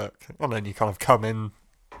going to work, and then you kind of come in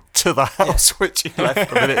to the house which you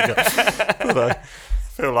left a minute ago. But I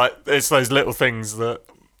feel like it's those little things that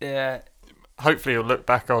hopefully you'll look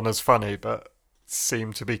back on as funny, but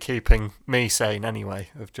seem to be keeping me sane anyway,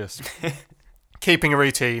 of just keeping a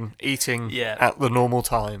routine, eating at the normal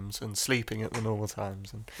times and sleeping at the normal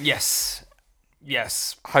times. And yes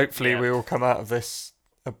hopefully we all come out of this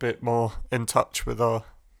a bit more in touch with our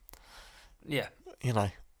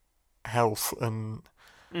health. And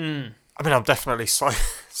I mean, I'm definitely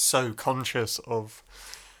so conscious of,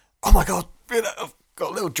 oh my god, I've got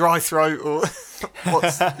a little dry throat, or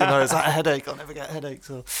what's, is that a headache? I'll never get headaches.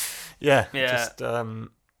 Or just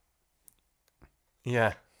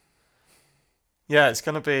it's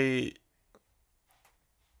going to be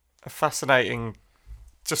fascinating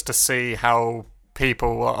just to see how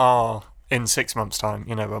people are in 6 months' time,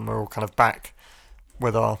 when we're all kind of back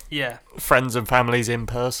with our friends and families in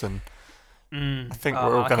person. I think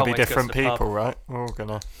we're all going to be different people, right? We're all going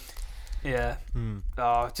to... Yeah.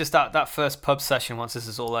 Oh, just that first pub session once this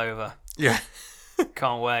is all over. Yeah.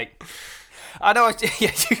 Can't wait. I know, you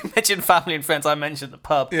mentioned family and friends, I mentioned the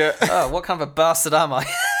pub. Yeah. Oh, what kind of a bastard am I?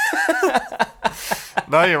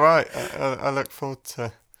 No, you're right. I look forward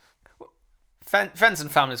to... Friends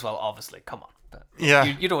and family as well, obviously. Come on. But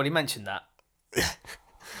you'd already mentioned that.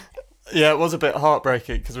 Yeah, it was a bit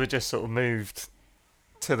heartbreaking because we just sort of moved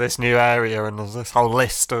to this new area and there's this whole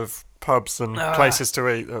list of pubs and places to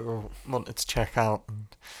eat that we wanted to check out, and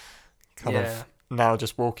kind of now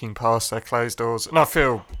just walking past their closed doors. And I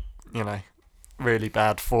feel, really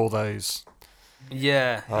bad for those.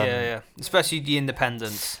 Yeah. Especially the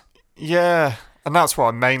independents. Yeah, and that's what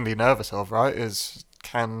I'm mainly nervous of, right? Is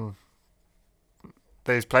can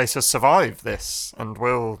these places survive this, and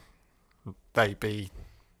will they be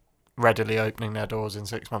readily opening their doors in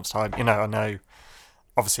 6 months' time? I know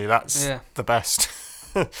obviously that's Yeah. the best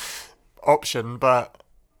option, but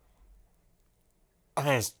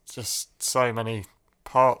there's just so many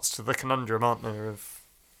parts to the conundrum, aren't there? Of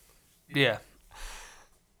Yeah.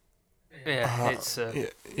 Yeah. It's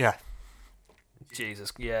yeah,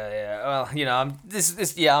 Jesus. Yeah. Yeah. Well, I'm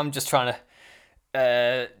this. Yeah. I'm just trying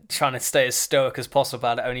to stay as stoic as possible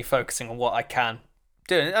about it, only focusing on what I can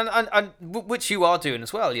do, and which you are doing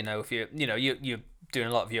as well. If you're doing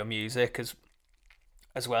a lot of your music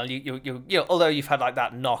as well. Although you've had like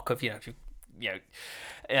that knock of if you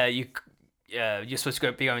you're supposed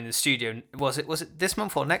to be going to the studio. Was it this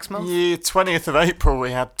month or next month? Yeah, 20th of April,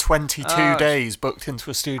 we had 22 days booked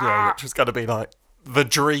into a studio, which was going to be like the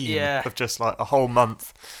dream of just like a whole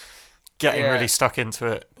month getting really stuck into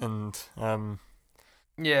it. And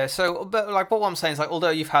yeah, so but like what I'm saying is like although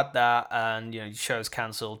you've had that and your show's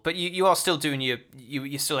cancelled, but you are still doing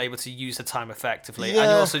you're still able to use the time effectively,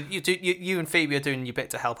 and you and Phoebe are doing your bit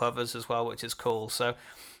to help others as well, which is cool. So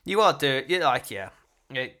you are doing I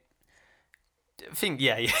think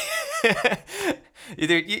you're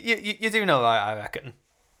doing all right, I reckon.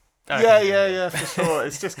 Yeah, for sure.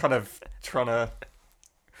 It's just kind of trying to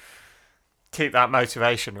keep that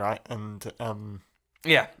motivation, right, and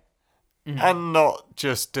and not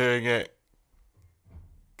just doing it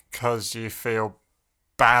because you feel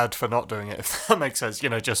bad for not doing it, if that makes sense.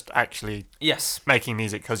 Just actually making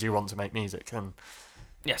music because you want to make music. And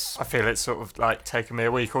I feel it's sort of like taken me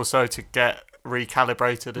a week or so to get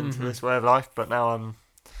recalibrated into this way of life, but now I'm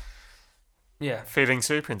feeling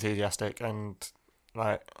super enthusiastic, and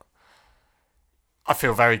like I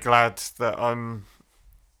feel very glad that I'm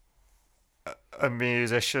a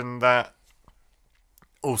musician that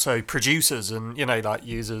also produces and like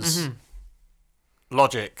uses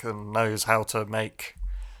Logic and knows how to make,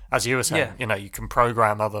 as you were saying, you can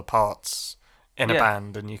program other parts in a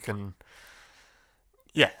band, and you can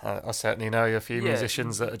I certainly know a few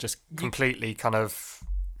musicians that are just completely kind of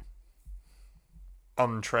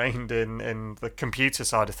untrained in the computer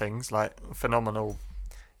side of things, like phenomenal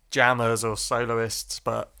jammers or soloists,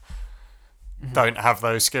 but don't have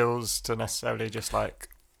those skills to necessarily just like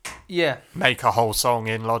make a whole song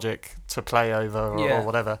in Logic to play over or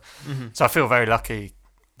whatever. So I feel very lucky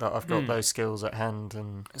that I've got those skills at hand.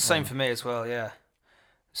 And same for me as well.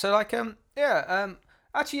 So like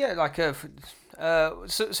actually like so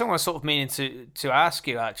someone I was sort of meaning to ask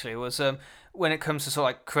you actually was when it comes to sort of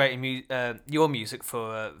like creating your music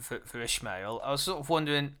for Ishmael, I was sort of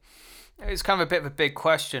wondering, it's kind of a bit of a big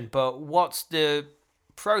question, but what's the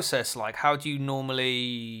process like? How do you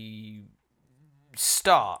normally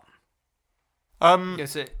start?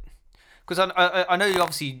 Is it because I know you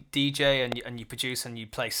obviously DJ and you produce and you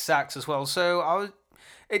play sax as well, so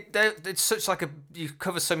it's such like you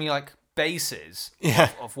cover so many like bases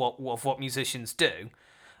of what musicians do.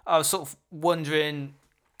 I was sort of wondering,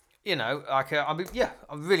 like I'm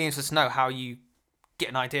really interested to know how you get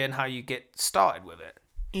an idea and how you get started with it.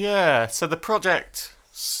 Yeah, so the project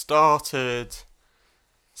started.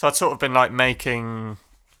 So I'd sort of been like making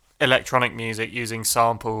electronic music using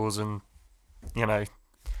samples and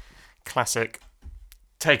classic,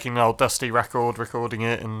 taking an old dusty record, recording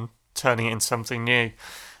it and turning it into something new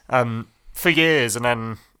for years, and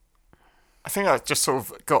then I think I just sort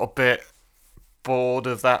of got a bit bored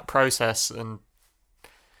of that process and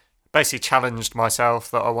basically challenged myself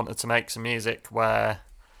that I wanted to make some music where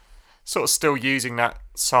sort of still using that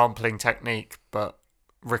sampling technique but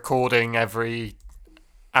recording every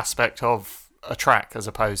aspect of a track as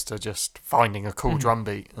opposed to just finding a cool drum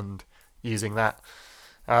beat and using that.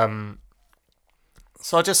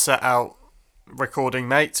 So I just set out recording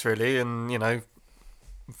mates really, and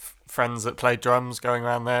friends that played drums, going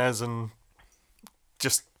around theirs and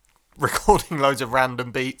just recording loads of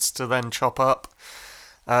random beats to then chop up,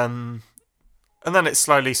 and then it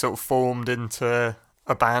slowly sort of formed into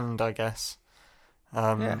a band, I guess.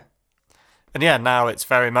 And now it's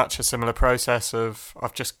very much a similar process of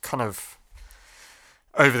I've just kind of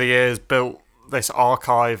over the years built this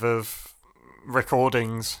archive of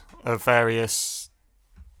recordings of various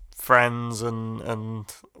friends and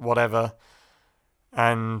whatever,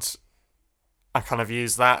 and I kind of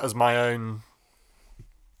use that as my own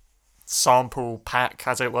sample pack,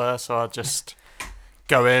 as it were. So I just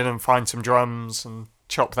go in and find some drums and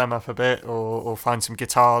chop them up a bit, or find some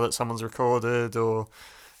guitar that someone's recorded, or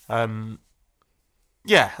I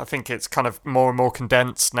think it's kind of more and more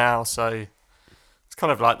condensed now. So it's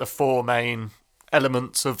kind of like the four main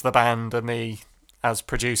elements of the band are me as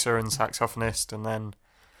producer and saxophonist, and then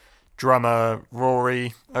drummer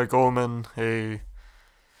Rory O'Gorman, who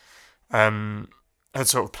had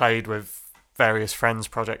sort of played with various friends'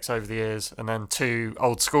 projects over the years, and then 2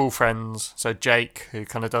 old school friends, so Jake, who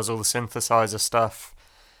kind of does all the synthesizer stuff,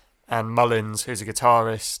 and Mullins, who's a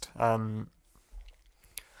guitarist. And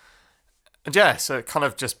yeah, so kind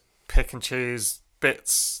of just pick and choose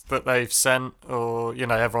bits that they've sent, or, you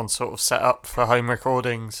know, everyone's sort of set up for home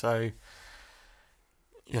recording, so,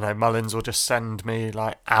 you know, Mullins will just send me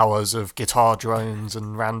like hours of guitar drones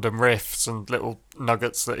and random riffs and little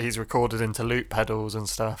nuggets that he's recorded into loop pedals and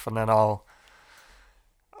stuff, and then I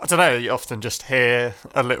don't know, you often just hear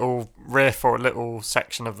a little riff or a little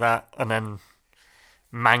section of that and then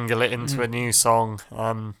mangle it into a new song,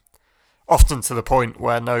 often to the point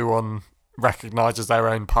where no one recognises their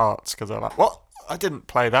own parts, because they're like, what? I didn't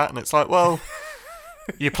play that. And it's like, well,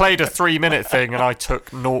 you played a 3-minute thing and I took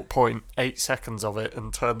 0.8 seconds of it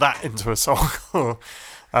and turned that into a song.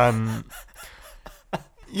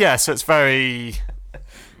 Yeah, so it's very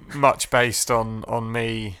much based on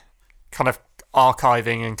me kind of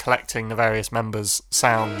archiving and collecting the various members'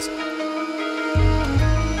 sounds.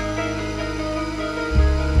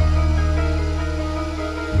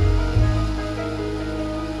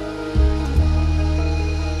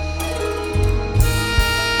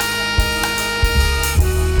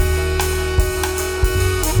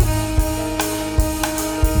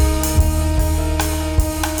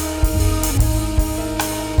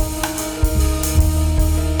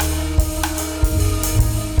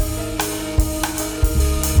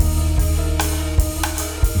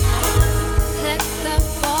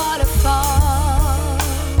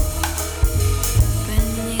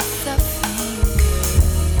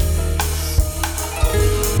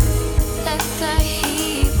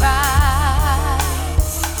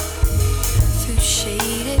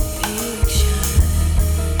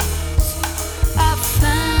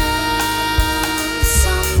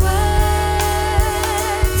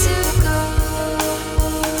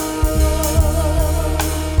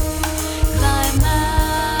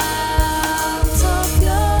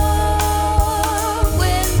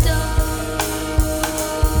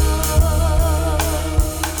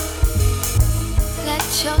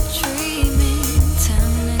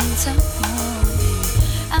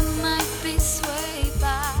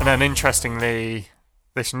 And then interestingly,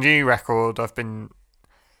 this new record, I've been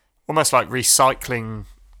almost like recycling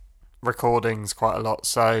recordings quite a lot.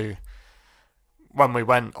 So when we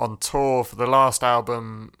went on tour for the last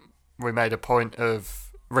album, we made a point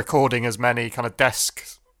of recording as many kind of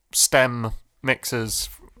desk stem mixers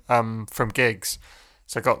from gigs.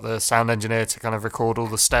 So I got the sound engineer to kind of record all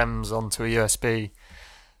the stems onto a USB,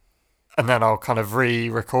 and then I'll kind of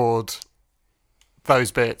re-record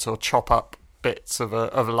those bits or chop up bits of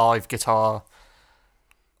a live guitar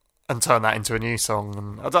and turn that into a new song.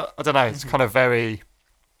 And I don't know, it's kind of very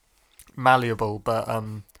malleable, but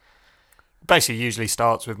basically usually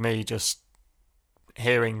starts with me just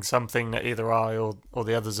hearing something that either I or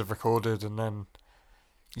the others have recorded, and then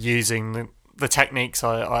using the techniques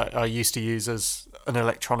I used to use as an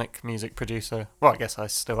electronic music producer. Well, I guess I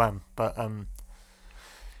still am, but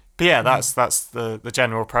yeah, that's the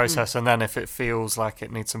general process. And then if it feels like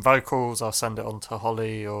it needs some vocals, I'll send it on to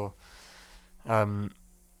Holly, or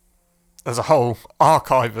there's a whole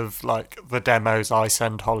archive of like the demos I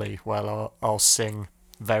send Holly where I'll sing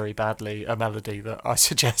very badly a melody that I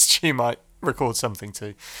suggest she might record something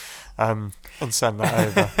to, and send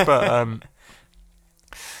that over.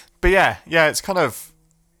 But yeah, it's kind of,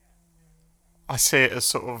 I see it as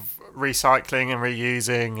sort of recycling and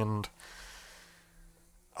reusing. And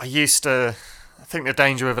I think the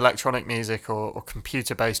danger with electronic music or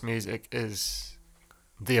computer-based music is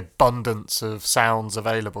the abundance of sounds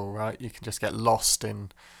available, right? You can just get lost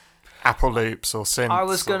in Apple loops or synths. I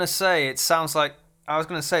was going to say it sounds like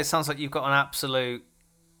you've got an absolute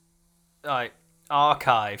like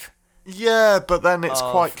archive. Yeah, but then it's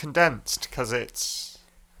quite condensed because it's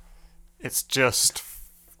just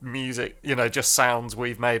music, you know, just sounds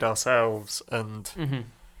we've made ourselves, and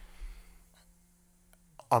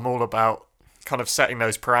I'm all about kind of setting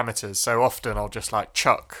those parameters. So often I'll just like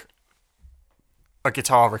chuck a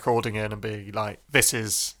guitar recording in and be like, this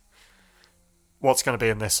is what's going to be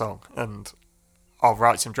in this song, and I'll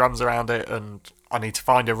write some drums around it, and I need to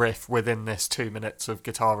find a riff within this 2 minutes of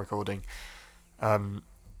guitar recording,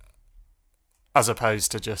 as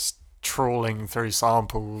opposed to just trawling through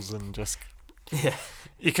samples and just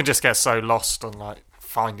you can just get so lost on like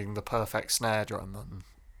finding the perfect snare drum, and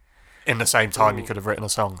in the same time you could have written a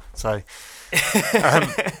song. So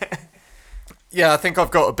yeah, I think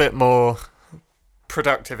I've got a bit more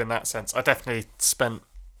productive in that sense. I definitely spent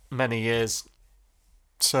many years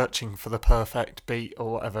searching for the perfect beat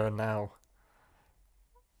or whatever, and now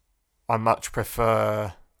I much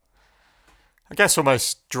prefer, I guess,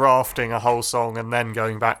 almost drafting a whole song and then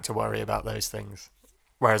going back to worry about those things.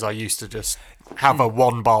 Whereas I used to just have a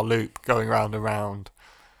 1-bar loop going round and round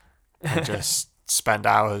and just spend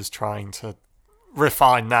hours trying to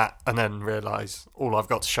refine that, and then realise all I've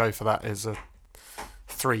got to show for that is a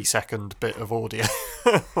 3-second bit of audio.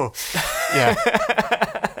 Yeah.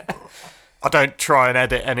 I don't try and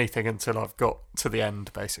edit anything until I've got to the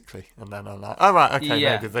end, basically. And then I'm like, oh, right, okay,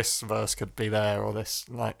 maybe this verse could be there, or this,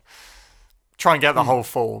 like, try and get the whole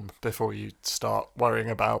form before you start worrying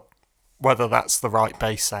about whether that's the right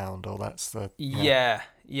bass sound or that's the... Yeah.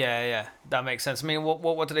 That makes sense. I mean,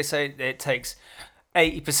 what do they say? It takes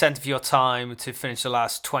 80% of your time to finish the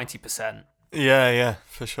last 20%. Yeah,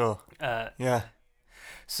 for sure. Yeah.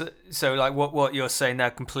 So like what you're saying there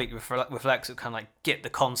completely reflects it. Kind of like get the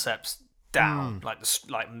concepts down, like the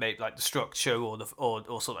structure or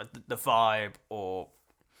sort of like the vibe or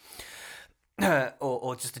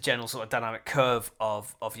just the general sort of dynamic curve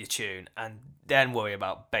of your tune, and then worry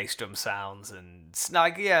about bass drum sounds and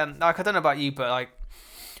like I don't know about you, but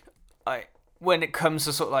like when it comes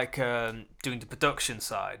to sort of like doing the production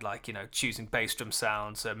side, like, you know, choosing bass drum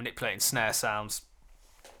sounds, manipulating snare sounds,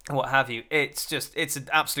 and what have you, it's an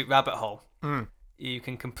absolute rabbit hole. You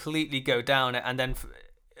can completely go down it, and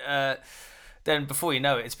then before you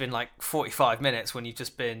know it, it's been like 45 minutes when you've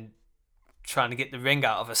just been trying to get the ring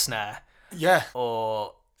out of a snare,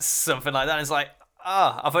 or something like that. And it's like,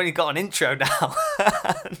 I've only got an intro now.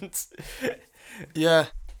 Yeah.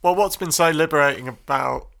 Well, what's been so liberating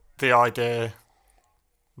about the idea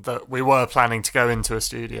that we were planning to go into a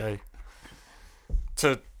studio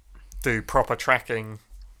to do proper tracking,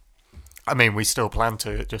 I mean, we still plan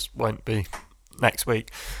to, it just won't be next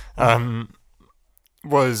week,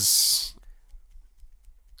 was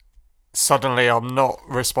suddenly I'm not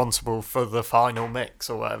responsible for the final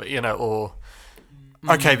mix or whatever, you know, or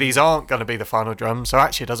okay, these aren't going to be the final drums, so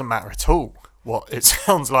actually it doesn't matter at all what it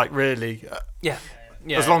sounds like, really. Yeah.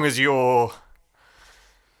 As long as you're...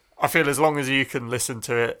 I feel as long as you can listen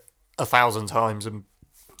to it 1,000 times and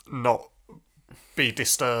not be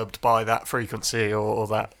disturbed by that frequency or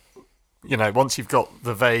that, you know, once you've got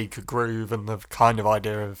the vague groove and the kind of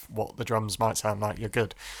idea of what the drums might sound like, you're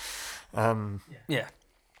good. Yeah.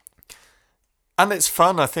 And it's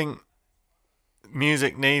fun. I think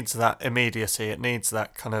music needs that immediacy. It needs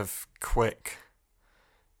that kind of quick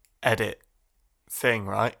edit thing,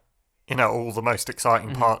 right? You know, all the most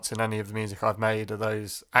exciting parts in any of the music I've made are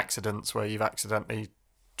those accidents where you've accidentally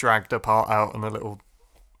dragged a part out and a little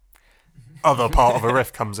other part of a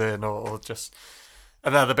riff comes in, or just...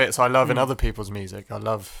 And they're the bits I love in other people's music. I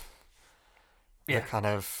love the kind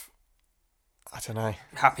of... I don't know.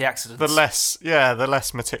 Happy accidents. The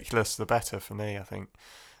less meticulous, the better for me, I think.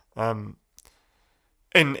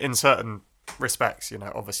 In certain respects, you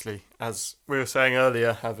know, obviously, as we were saying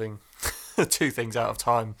earlier, having 2 things out of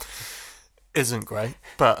time isn't great,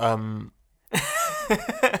 but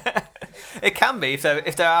it can be if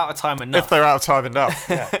they're out of time enough. If they're out of time enough,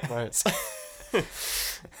 yeah. Right.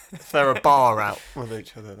 If they're a bar out with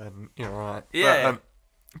each other, then you're right. Yeah.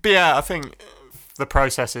 But yeah, I think the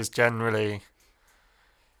process is generally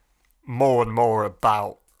more and more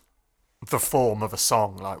about the form of a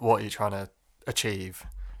song, like what you're trying to achieve.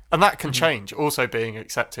 And that can change. Also being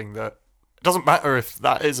accepting that it doesn't matter if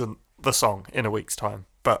that isn't the song in a week's time,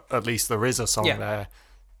 but at least there is a song there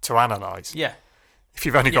to analyse. Yeah. If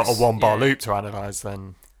you've only got a 1-bar loop to analyse,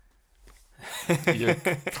 then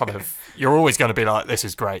you're always going to be like, this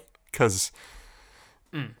is great, because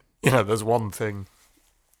you know, there's one thing,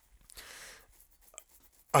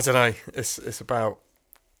 I don't know, it's about,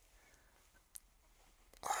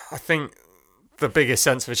 I think the biggest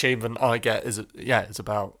sense of achievement I get is it's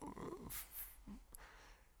about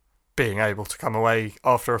being able to come away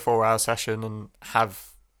after a 4-hour session and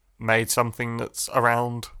have made something that's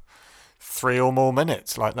around 3 or more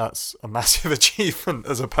minutes. Like, that's a massive achievement,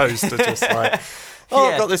 as opposed to just like,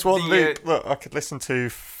 I've got this one loop that I could listen to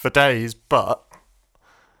for days, but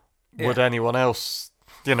would anyone else,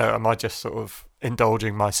 you know, am I just sort of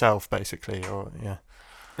indulging myself, basically, or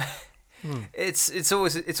It's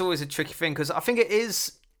always a tricky thing, because I think it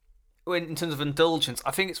is, in terms of indulgence,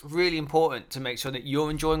 I think it's really important to make sure that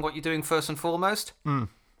you're enjoying what you're doing first and foremost.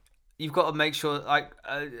 You've got to make sure, like,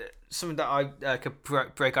 something that I could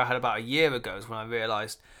break I had about a year ago is when I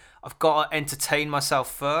realised I've got to entertain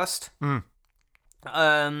myself first.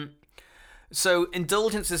 So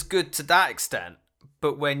indulgence is good to that extent,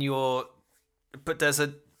 but there's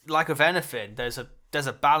a, like of anything, there's a there's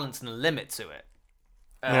a balance and a limit to it.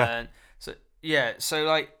 Yeah. So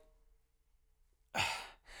like,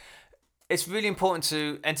 it's really important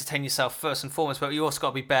to entertain yourself first and foremost, but you also got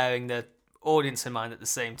to be bearing the audience in mind at the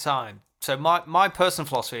same time. So my personal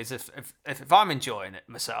philosophy is if I'm enjoying it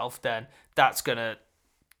myself, then that's gonna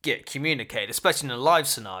get communicated, especially in a live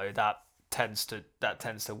scenario. That tends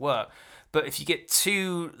to work. But if you get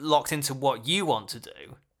too locked into what you want to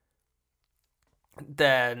do,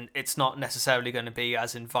 then it's not necessarily going to be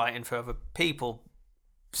as inviting for other people.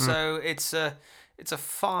 So it's a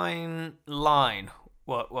fine line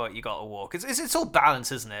what you got to walk. It's all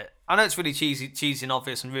balance, isn't it? I know it's really cheesy and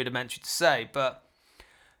obvious and rudimentary to say, but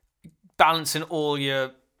balancing all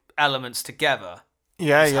your elements together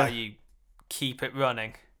is how you keep it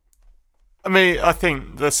running. I mean, I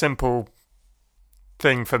think the simple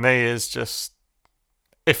thing for me is just,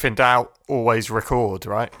 if in doubt, always record,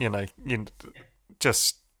 right? You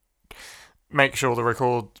just make sure the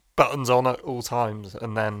record button's on at all times,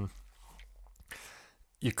 and then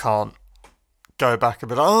you can't go back and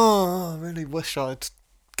be like, oh, I really wish I'd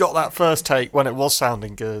got that first take when it was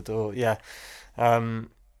sounding good, or and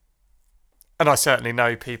I certainly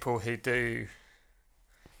know people who do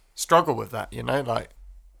struggle with that, like,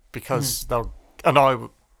 because they'll, and I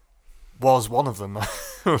was one of them,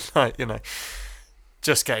 like,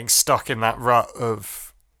 just getting stuck in that rut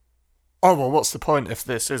of, oh, well, what's the point if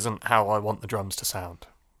this isn't how I want the drums to sound?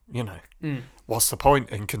 What's the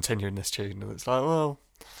point in continuing this tune? And it's like, well,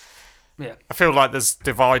 yeah. I feel like there's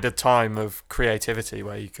divided time of creativity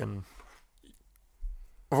where you can.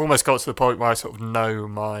 I've almost got to the point where I sort of know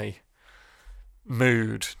my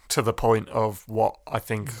mood to the point of what I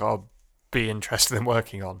think I'll be interested in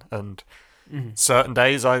working on, and certain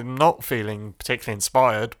days I'm not feeling particularly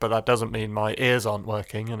inspired, but that doesn't mean my ears aren't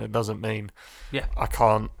working, and it doesn't mean I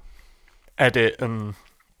can't edit and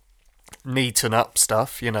neaten up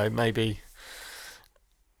stuff. Maybe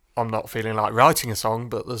I'm not feeling like writing a song,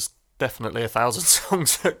 but there's definitely 1,000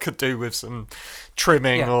 songs that could do with some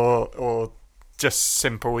trimming or just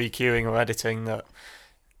simple EQing or editing that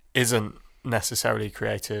isn't necessarily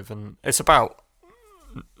creative. And it's about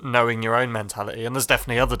knowing your own mentality, and there's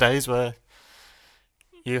definitely other days where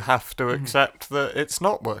you have to accept that it's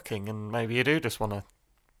not working, and maybe you do just want to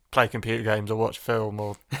play computer games or watch film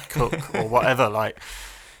or cook or whatever. Like,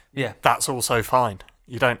 that's also fine.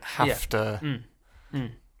 You don't have to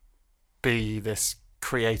be this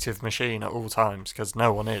creative machine at all times, because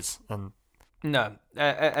no one is. And no,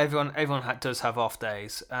 everyone does have off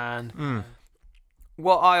days, and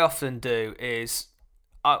what I often do is,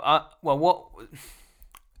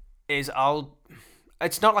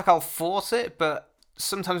 it's not like I'll force it, but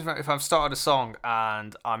sometimes if I've started a song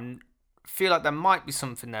and feel like there might be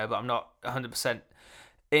something there, but I'm not 100%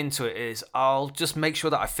 into it, is I'll just make sure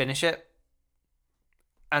that I finish it,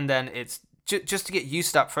 and then it's just to get used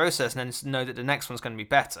to that process, and then to know that the next one's going to be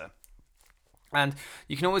better. And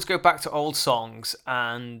you can always go back to old songs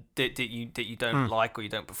and that you don't like, or you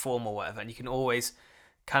don't perform or whatever, and you can always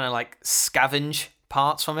kind of like scavenge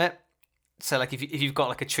parts from it. So like if you've got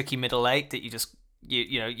like a tricky middle eight that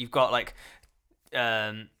you've got like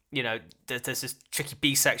there's this tricky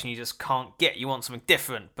B section you just can't get. You want something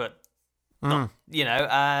different, but not, you know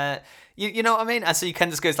what I mean. And so you can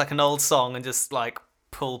just go to like an old song and just like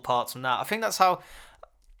pull parts from that. I think that's how.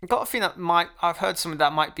 I've got a feeling that I've heard some of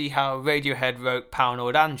that might be how Radiohead wrote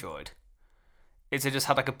Paranoid Android. Is they just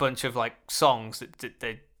had like a bunch of like songs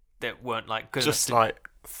that weren't like good. Just like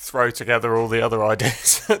throw together all the other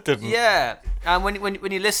ideas that didn't. Yeah, and when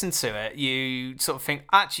you listen to it, you sort of think,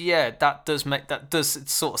 actually, that does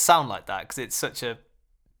sort of sound like that, because it's such a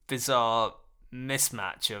bizarre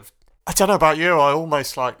mismatch of. I don't know about you. I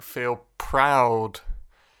almost like feel proud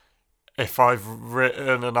if I've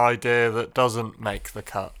written an idea that doesn't make the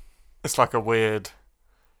cut. It's like a weird.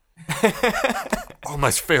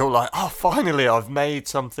 Almost feel like, oh, finally I've made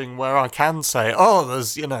something where I can say, oh,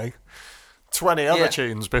 there's 20 other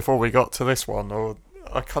tunes before we got to this one, or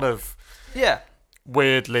I kind of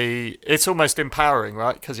weirdly, it's almost empowering,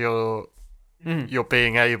 right? Because you're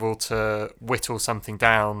being able to whittle something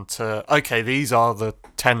down to, okay, these are the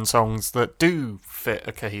 10 songs that do fit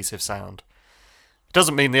a cohesive sound. It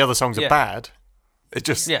doesn't mean the other songs are bad. It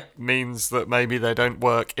just means that maybe they don't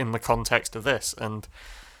work in the context of this. And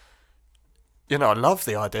I love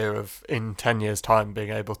the idea of in 10 years' time being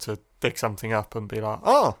able to dig something up and be like,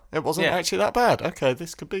 oh, it wasn't actually that bad. Okay,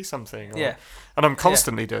 this could be something. And I'm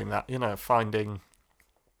constantly doing that, finding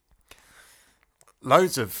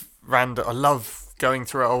loads of random. I love going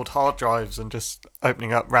through old hard drives and just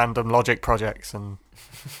opening up random Logic projects and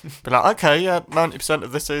be like, okay, 90%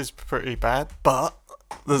 of this is pretty bad, but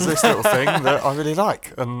there's this little thing that I really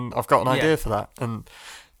like, and I've got an idea for that. And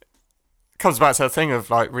it comes back to the thing of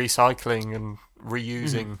like recycling and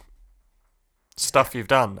reusing stuff you've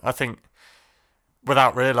done. I think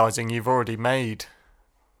without realising you've already made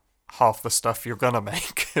half the stuff you're gonna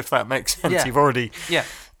make, if that makes sense. Yeah.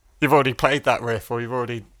 You've already played that riff, or you've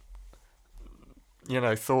already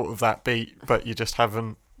thought of that beat, but you just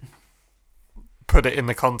haven't put it in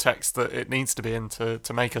the context that it needs to be in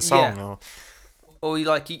to make a song. Or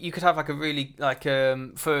you could have like a really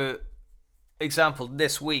for example,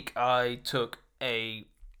 this week I took a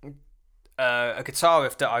guitar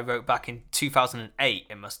riff that I wrote back in 2008,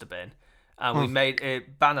 it must have been, and we made a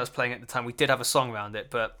band I was playing at the time. We did have a song around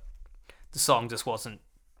it, but the song just wasn't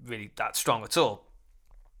really that strong at all.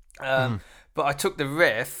 But I took the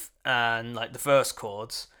riff and like the verse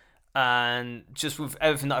chords, and just with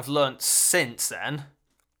everything that I've learned since then,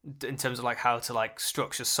 in terms of like how to like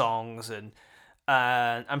structure songs and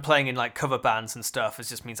playing in like cover bands and stuff, it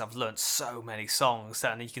just means I've learned so many songs,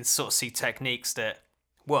 and you can sort of see techniques that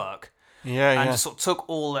work. Just sort of took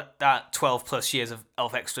all that 12 plus years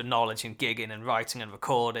of extra knowledge in gigging and writing and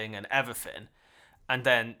recording and everything, and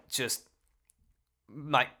then just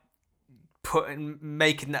like putting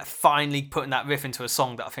that riff into a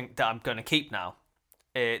song that I think that I'm going to keep now.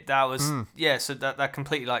 So that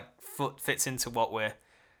completely like fits into what we're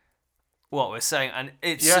saying, and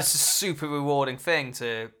it's just a super rewarding thing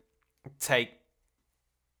to take.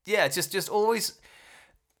 Just always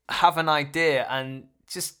have an idea and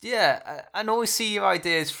and always see your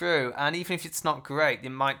ideas through, and even if it's not great,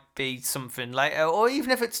 there might be something later, or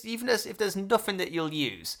even if there's nothing that you'll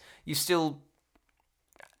use, you've still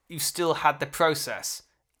had the process,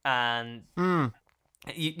 and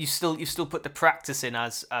you still put the practice in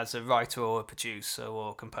as a writer or a producer or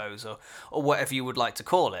a composer or whatever you would like to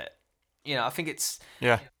call it. I think it's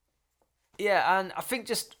and I think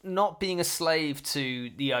just not being a slave to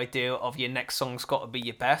the idea of your next song's got to be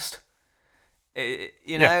your best.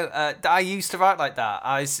 I used to write like that.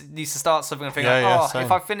 I used to start something and think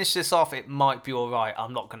if I finish this off, it might be all right.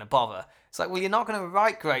 I'm not going to bother. It's like, well, you're not going to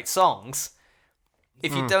write great songs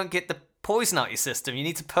if you don't get the poison out your system. You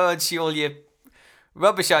need to purge all your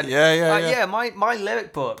rubbish out. My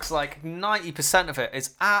lyric books, like 90% of it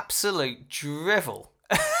is absolute drivel.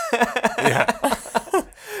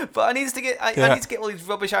 But I need to get all these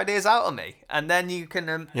rubbish ideas out of me, and then you can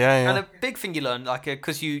And a big thing you learn,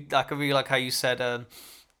 because I really like how you said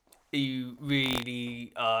you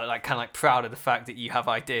really are kind of like proud of the fact that you have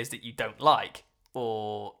ideas that you don't like,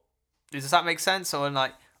 or does that make sense? Or and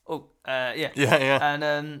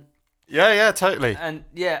totally. And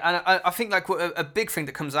I think like a big thing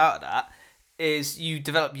that comes out of that is you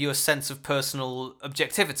develop your sense of personal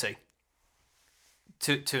objectivity.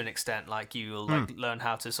 To an extent, like you will learn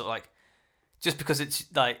how to sort of like, just because it's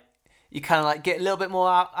like you kind of like get a little bit more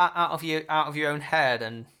out of your own head,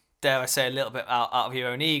 and dare I say a little bit out of your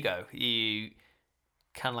own ego. You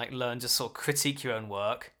kind of like learn to sort of critique your own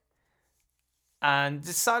work and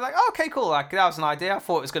decide like, okay, cool, like that was an idea. I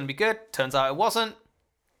thought it was going to be good. Turns out it wasn't.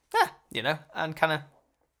 And kind of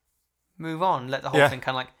move on. Let the whole thing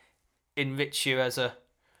kind of like enrich you as a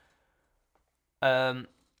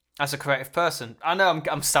creative person. I know I'm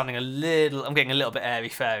getting a little bit airy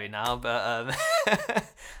fairy now, but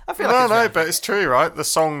I feel like but it's true, right? The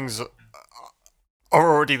songs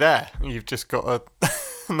are already there. You've just got to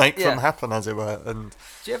make them happen, as it were. And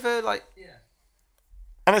do you ever like?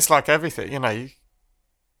 And it's like everything, you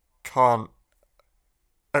can't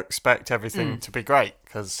expect everything to be great,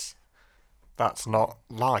 because that's not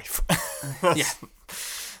life.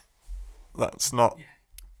 That's not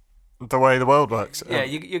the way the world works.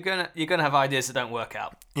 You're gonna have ideas that don't work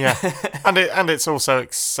out. and it's also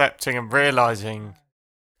accepting and realizing.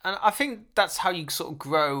 And I think that's how you sort of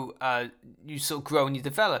grow. You sort of grow and you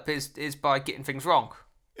develop is by getting things wrong.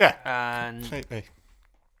 And completely.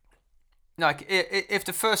 Like if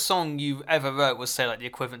the first song you ever wrote was say like the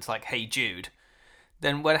equivalent to like "Hey Jude,"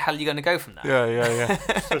 then where the hell are you going to go from there? Yeah,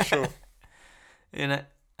 for sure. And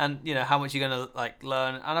how much you're gonna like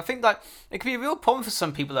learn, and I think like it can be a real problem for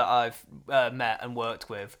some people that I've met and worked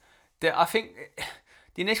with. That I think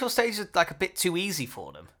the initial stage is like a bit too easy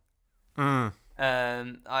for them.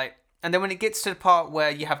 And then when it gets to the part where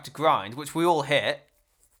you have to grind, which we all hit,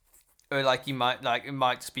 or like it might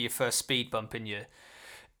just be your first speed bump in your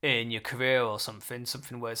career or something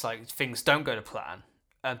where it's like things don't go to plan.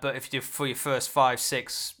 But if you for your first 5,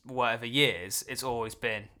 6, whatever years, it's always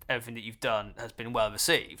been everything that you've done has been well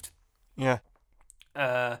received. It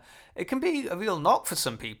can be a real knock for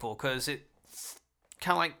some people because it's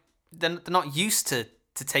kind of like they're not used to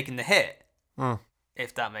taking the hit,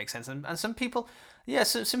 if that makes sense. And some people, yeah,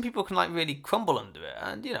 so some people can like really crumble under it,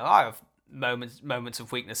 and I have moments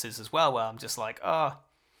of weaknesses as well where I'm just like, like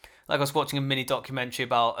I was watching a mini documentary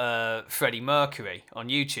about Freddie Mercury on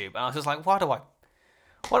YouTube, and I was just like, why do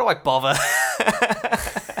I bother?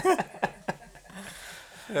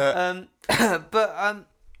 Yeah. But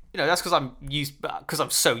that's because I'm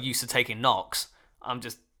so used to taking knocks. I'm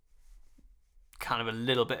just kind of a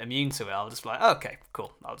little bit immune to it. I'll just be like, okay,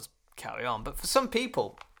 cool, I'll just carry on. But for some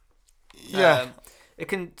people, Yeah. it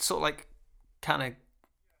can sort of like kind of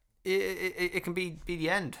it can be the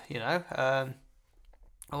end, or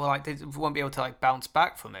like they won't be able to like bounce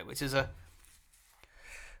back from it, which is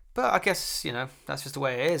but I guess that's just the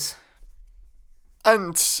way it is.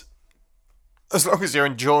 And as long as you're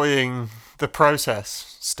enjoying the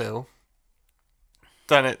process still,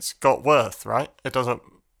 then it's got worth, right? It doesn't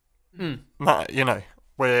matter,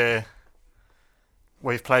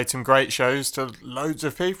 we've played some great shows to loads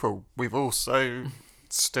of people. We've also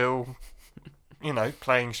still,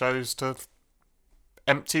 playing shows to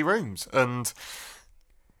empty rooms, and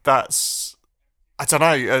that's, I don't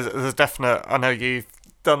know, there's definite, I know you've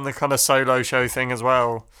done the kind of solo show thing as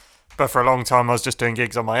well, but for a long time I was just doing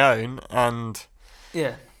gigs on my own, and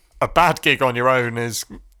Yeah. a bad gig on your own is,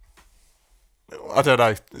 I don't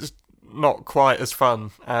know, it's not quite as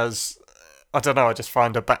fun as, I don't know, I just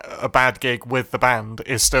find a bad gig with the band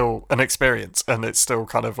is still an experience, and it's still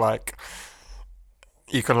kind of like,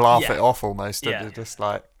 you can laugh it off almost, and you're just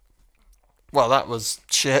like, well, that was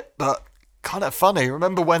shit, but kind of funny.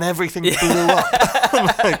 Remember when everything blew up?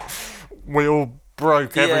 Like, we all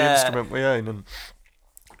broke every instrument we own, and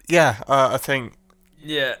I think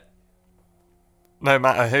no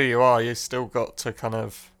matter who you are, you still got to kind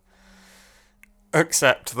of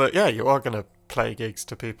accept that, you are going to play gigs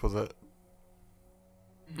to people that,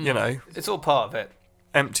 it's all part of it.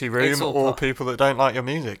 Empty room, or people that don't like your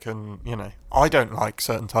music, and, I don't like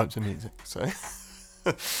certain types of music, so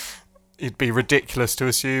it'd be ridiculous to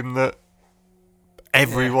assume that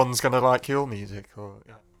everyone's going to like your music, or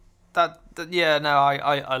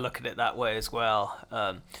I look at it that way as well.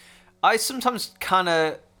 I sometimes kind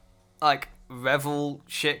of like revel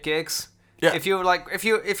shit gigs. Yeah. If you're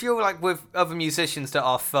like with other musicians that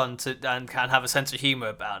are fun and can have a sense of humor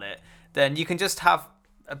about it, then you can just have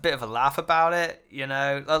a bit of a laugh about it.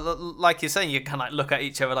 Like you're saying, you can like look at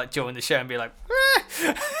each other like during the show and be like,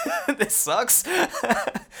 this sucks,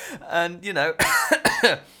 and you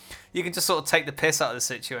can just sort of take the piss out of the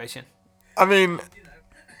situation. I mean,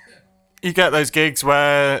 you get those gigs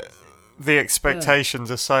where the expectations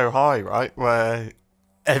are so high, right? Where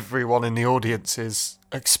everyone in the audience is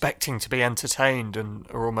expecting to be entertained and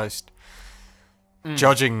are almost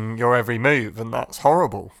judging your every move, and that's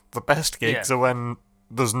horrible. The best gigs are when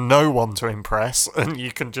there's no one to impress, and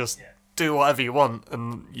you can just do whatever you want,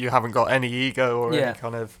 and you haven't got any ego or any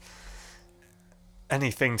kind of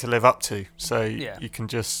anything to live up to. So you can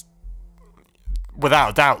just,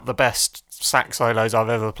 without a doubt, the best sax solos I've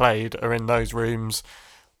ever played are in those rooms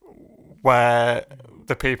where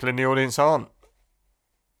the people in the audience aren't,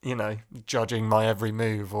 judging my every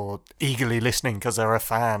move or eagerly listening because they're a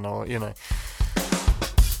fan, or,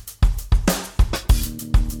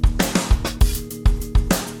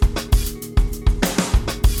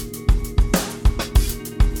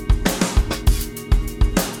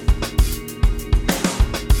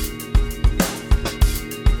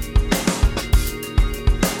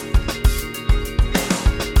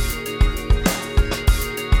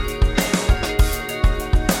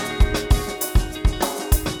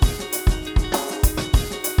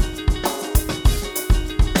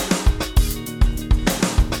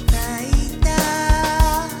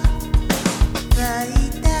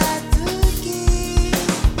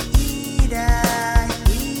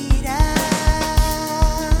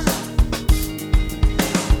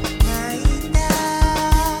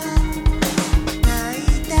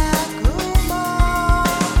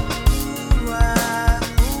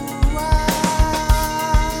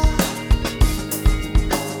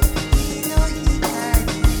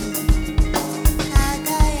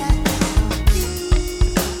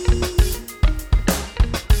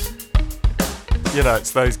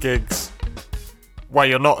 it's those gigs where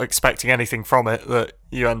you're not expecting anything from it that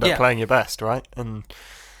you end up playing your best, right? And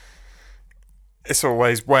it's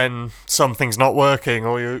always when something's not working,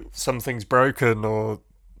 or something's broken, or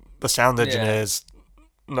the sound engineer's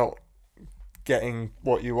not getting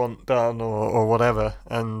what you want done, or whatever,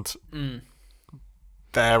 and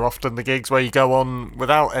they're often the gigs where you go on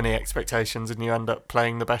without any expectations and you end up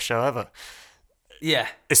playing the best show ever. Yeah.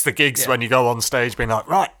 It's the gigs when you go on stage being like,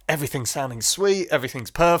 right, everything's sounding sweet,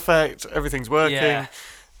 everything's perfect, everything's working. Yeah.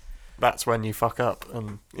 That's when you fuck up.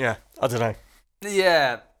 And I don't know.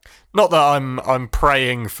 Yeah. Not that I'm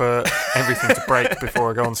praying for everything to break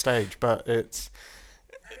before I go on stage, but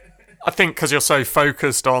I think because you're so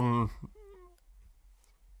focused on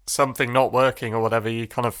something not working or whatever, you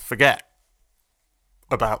kind of forget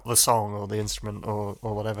about the song or the instrument or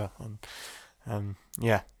whatever. And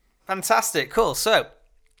yeah. Fantastic. Cool. So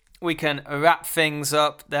we can wrap things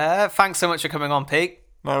up there. Thanks so much for coming on, Pete.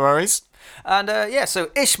 No worries. And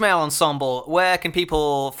so Ishmael Ensemble, where can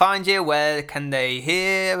people find you? Where can they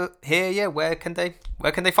hear you? Where can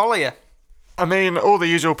they follow you? I mean, all the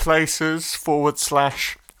usual places,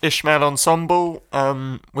 / Ishmael Ensemble.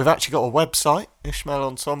 We've actually got a website,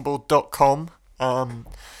 ishmaelensemble.com, and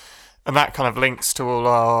that kind of links to all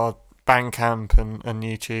our Bandcamp and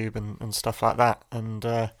YouTube and stuff like that.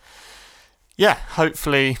 And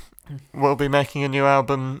hopefully we'll be making a new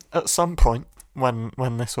album at some point when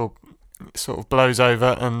this all sort of blows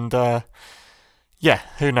over. And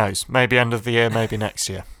who knows? Maybe end of the year, maybe next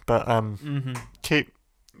year. But keep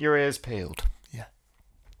your ears peeled.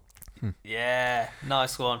 Yeah,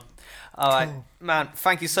 nice one. All right, man,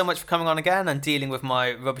 thank you so much for coming on again and dealing with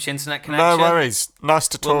my rubbish internet connection. No worries. Nice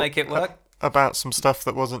to talk We'll make it work. About some stuff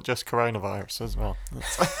that wasn't just coronavirus as well.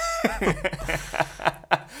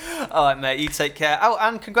 All right, mate, you take care. Oh,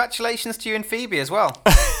 and congratulations to you and Phoebe as well.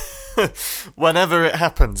 Whenever it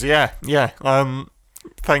happens, yeah.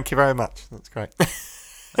 Thank you very much. That's great.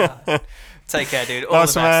 Take care, dude. All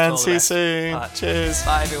Nice the best. man. All the See you best. soon. Right. Cheers.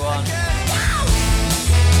 Bye, everyone.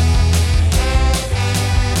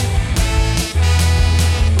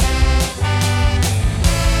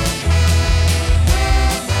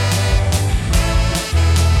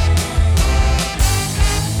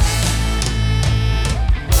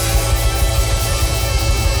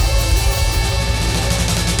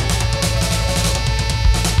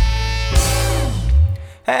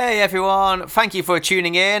 Hey everyone, thank you for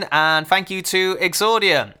tuning in and thank you to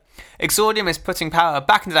Exordium. Exordium is putting power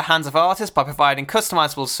back into the hands of artists by providing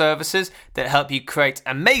customizable services that help you create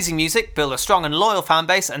amazing music, build a strong and loyal fan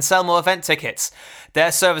base and sell more event tickets.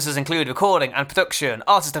 Their services include recording and production,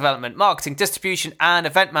 artist development, marketing, distribution and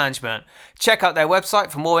event management. Check out their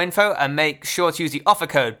website for more info and make sure to use the offer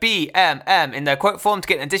code BMM in their quote form to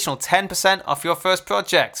get an additional 10% off your first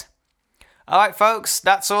project. Alright folks,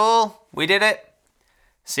 that's all. We did it.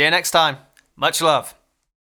 See you next time. Much love.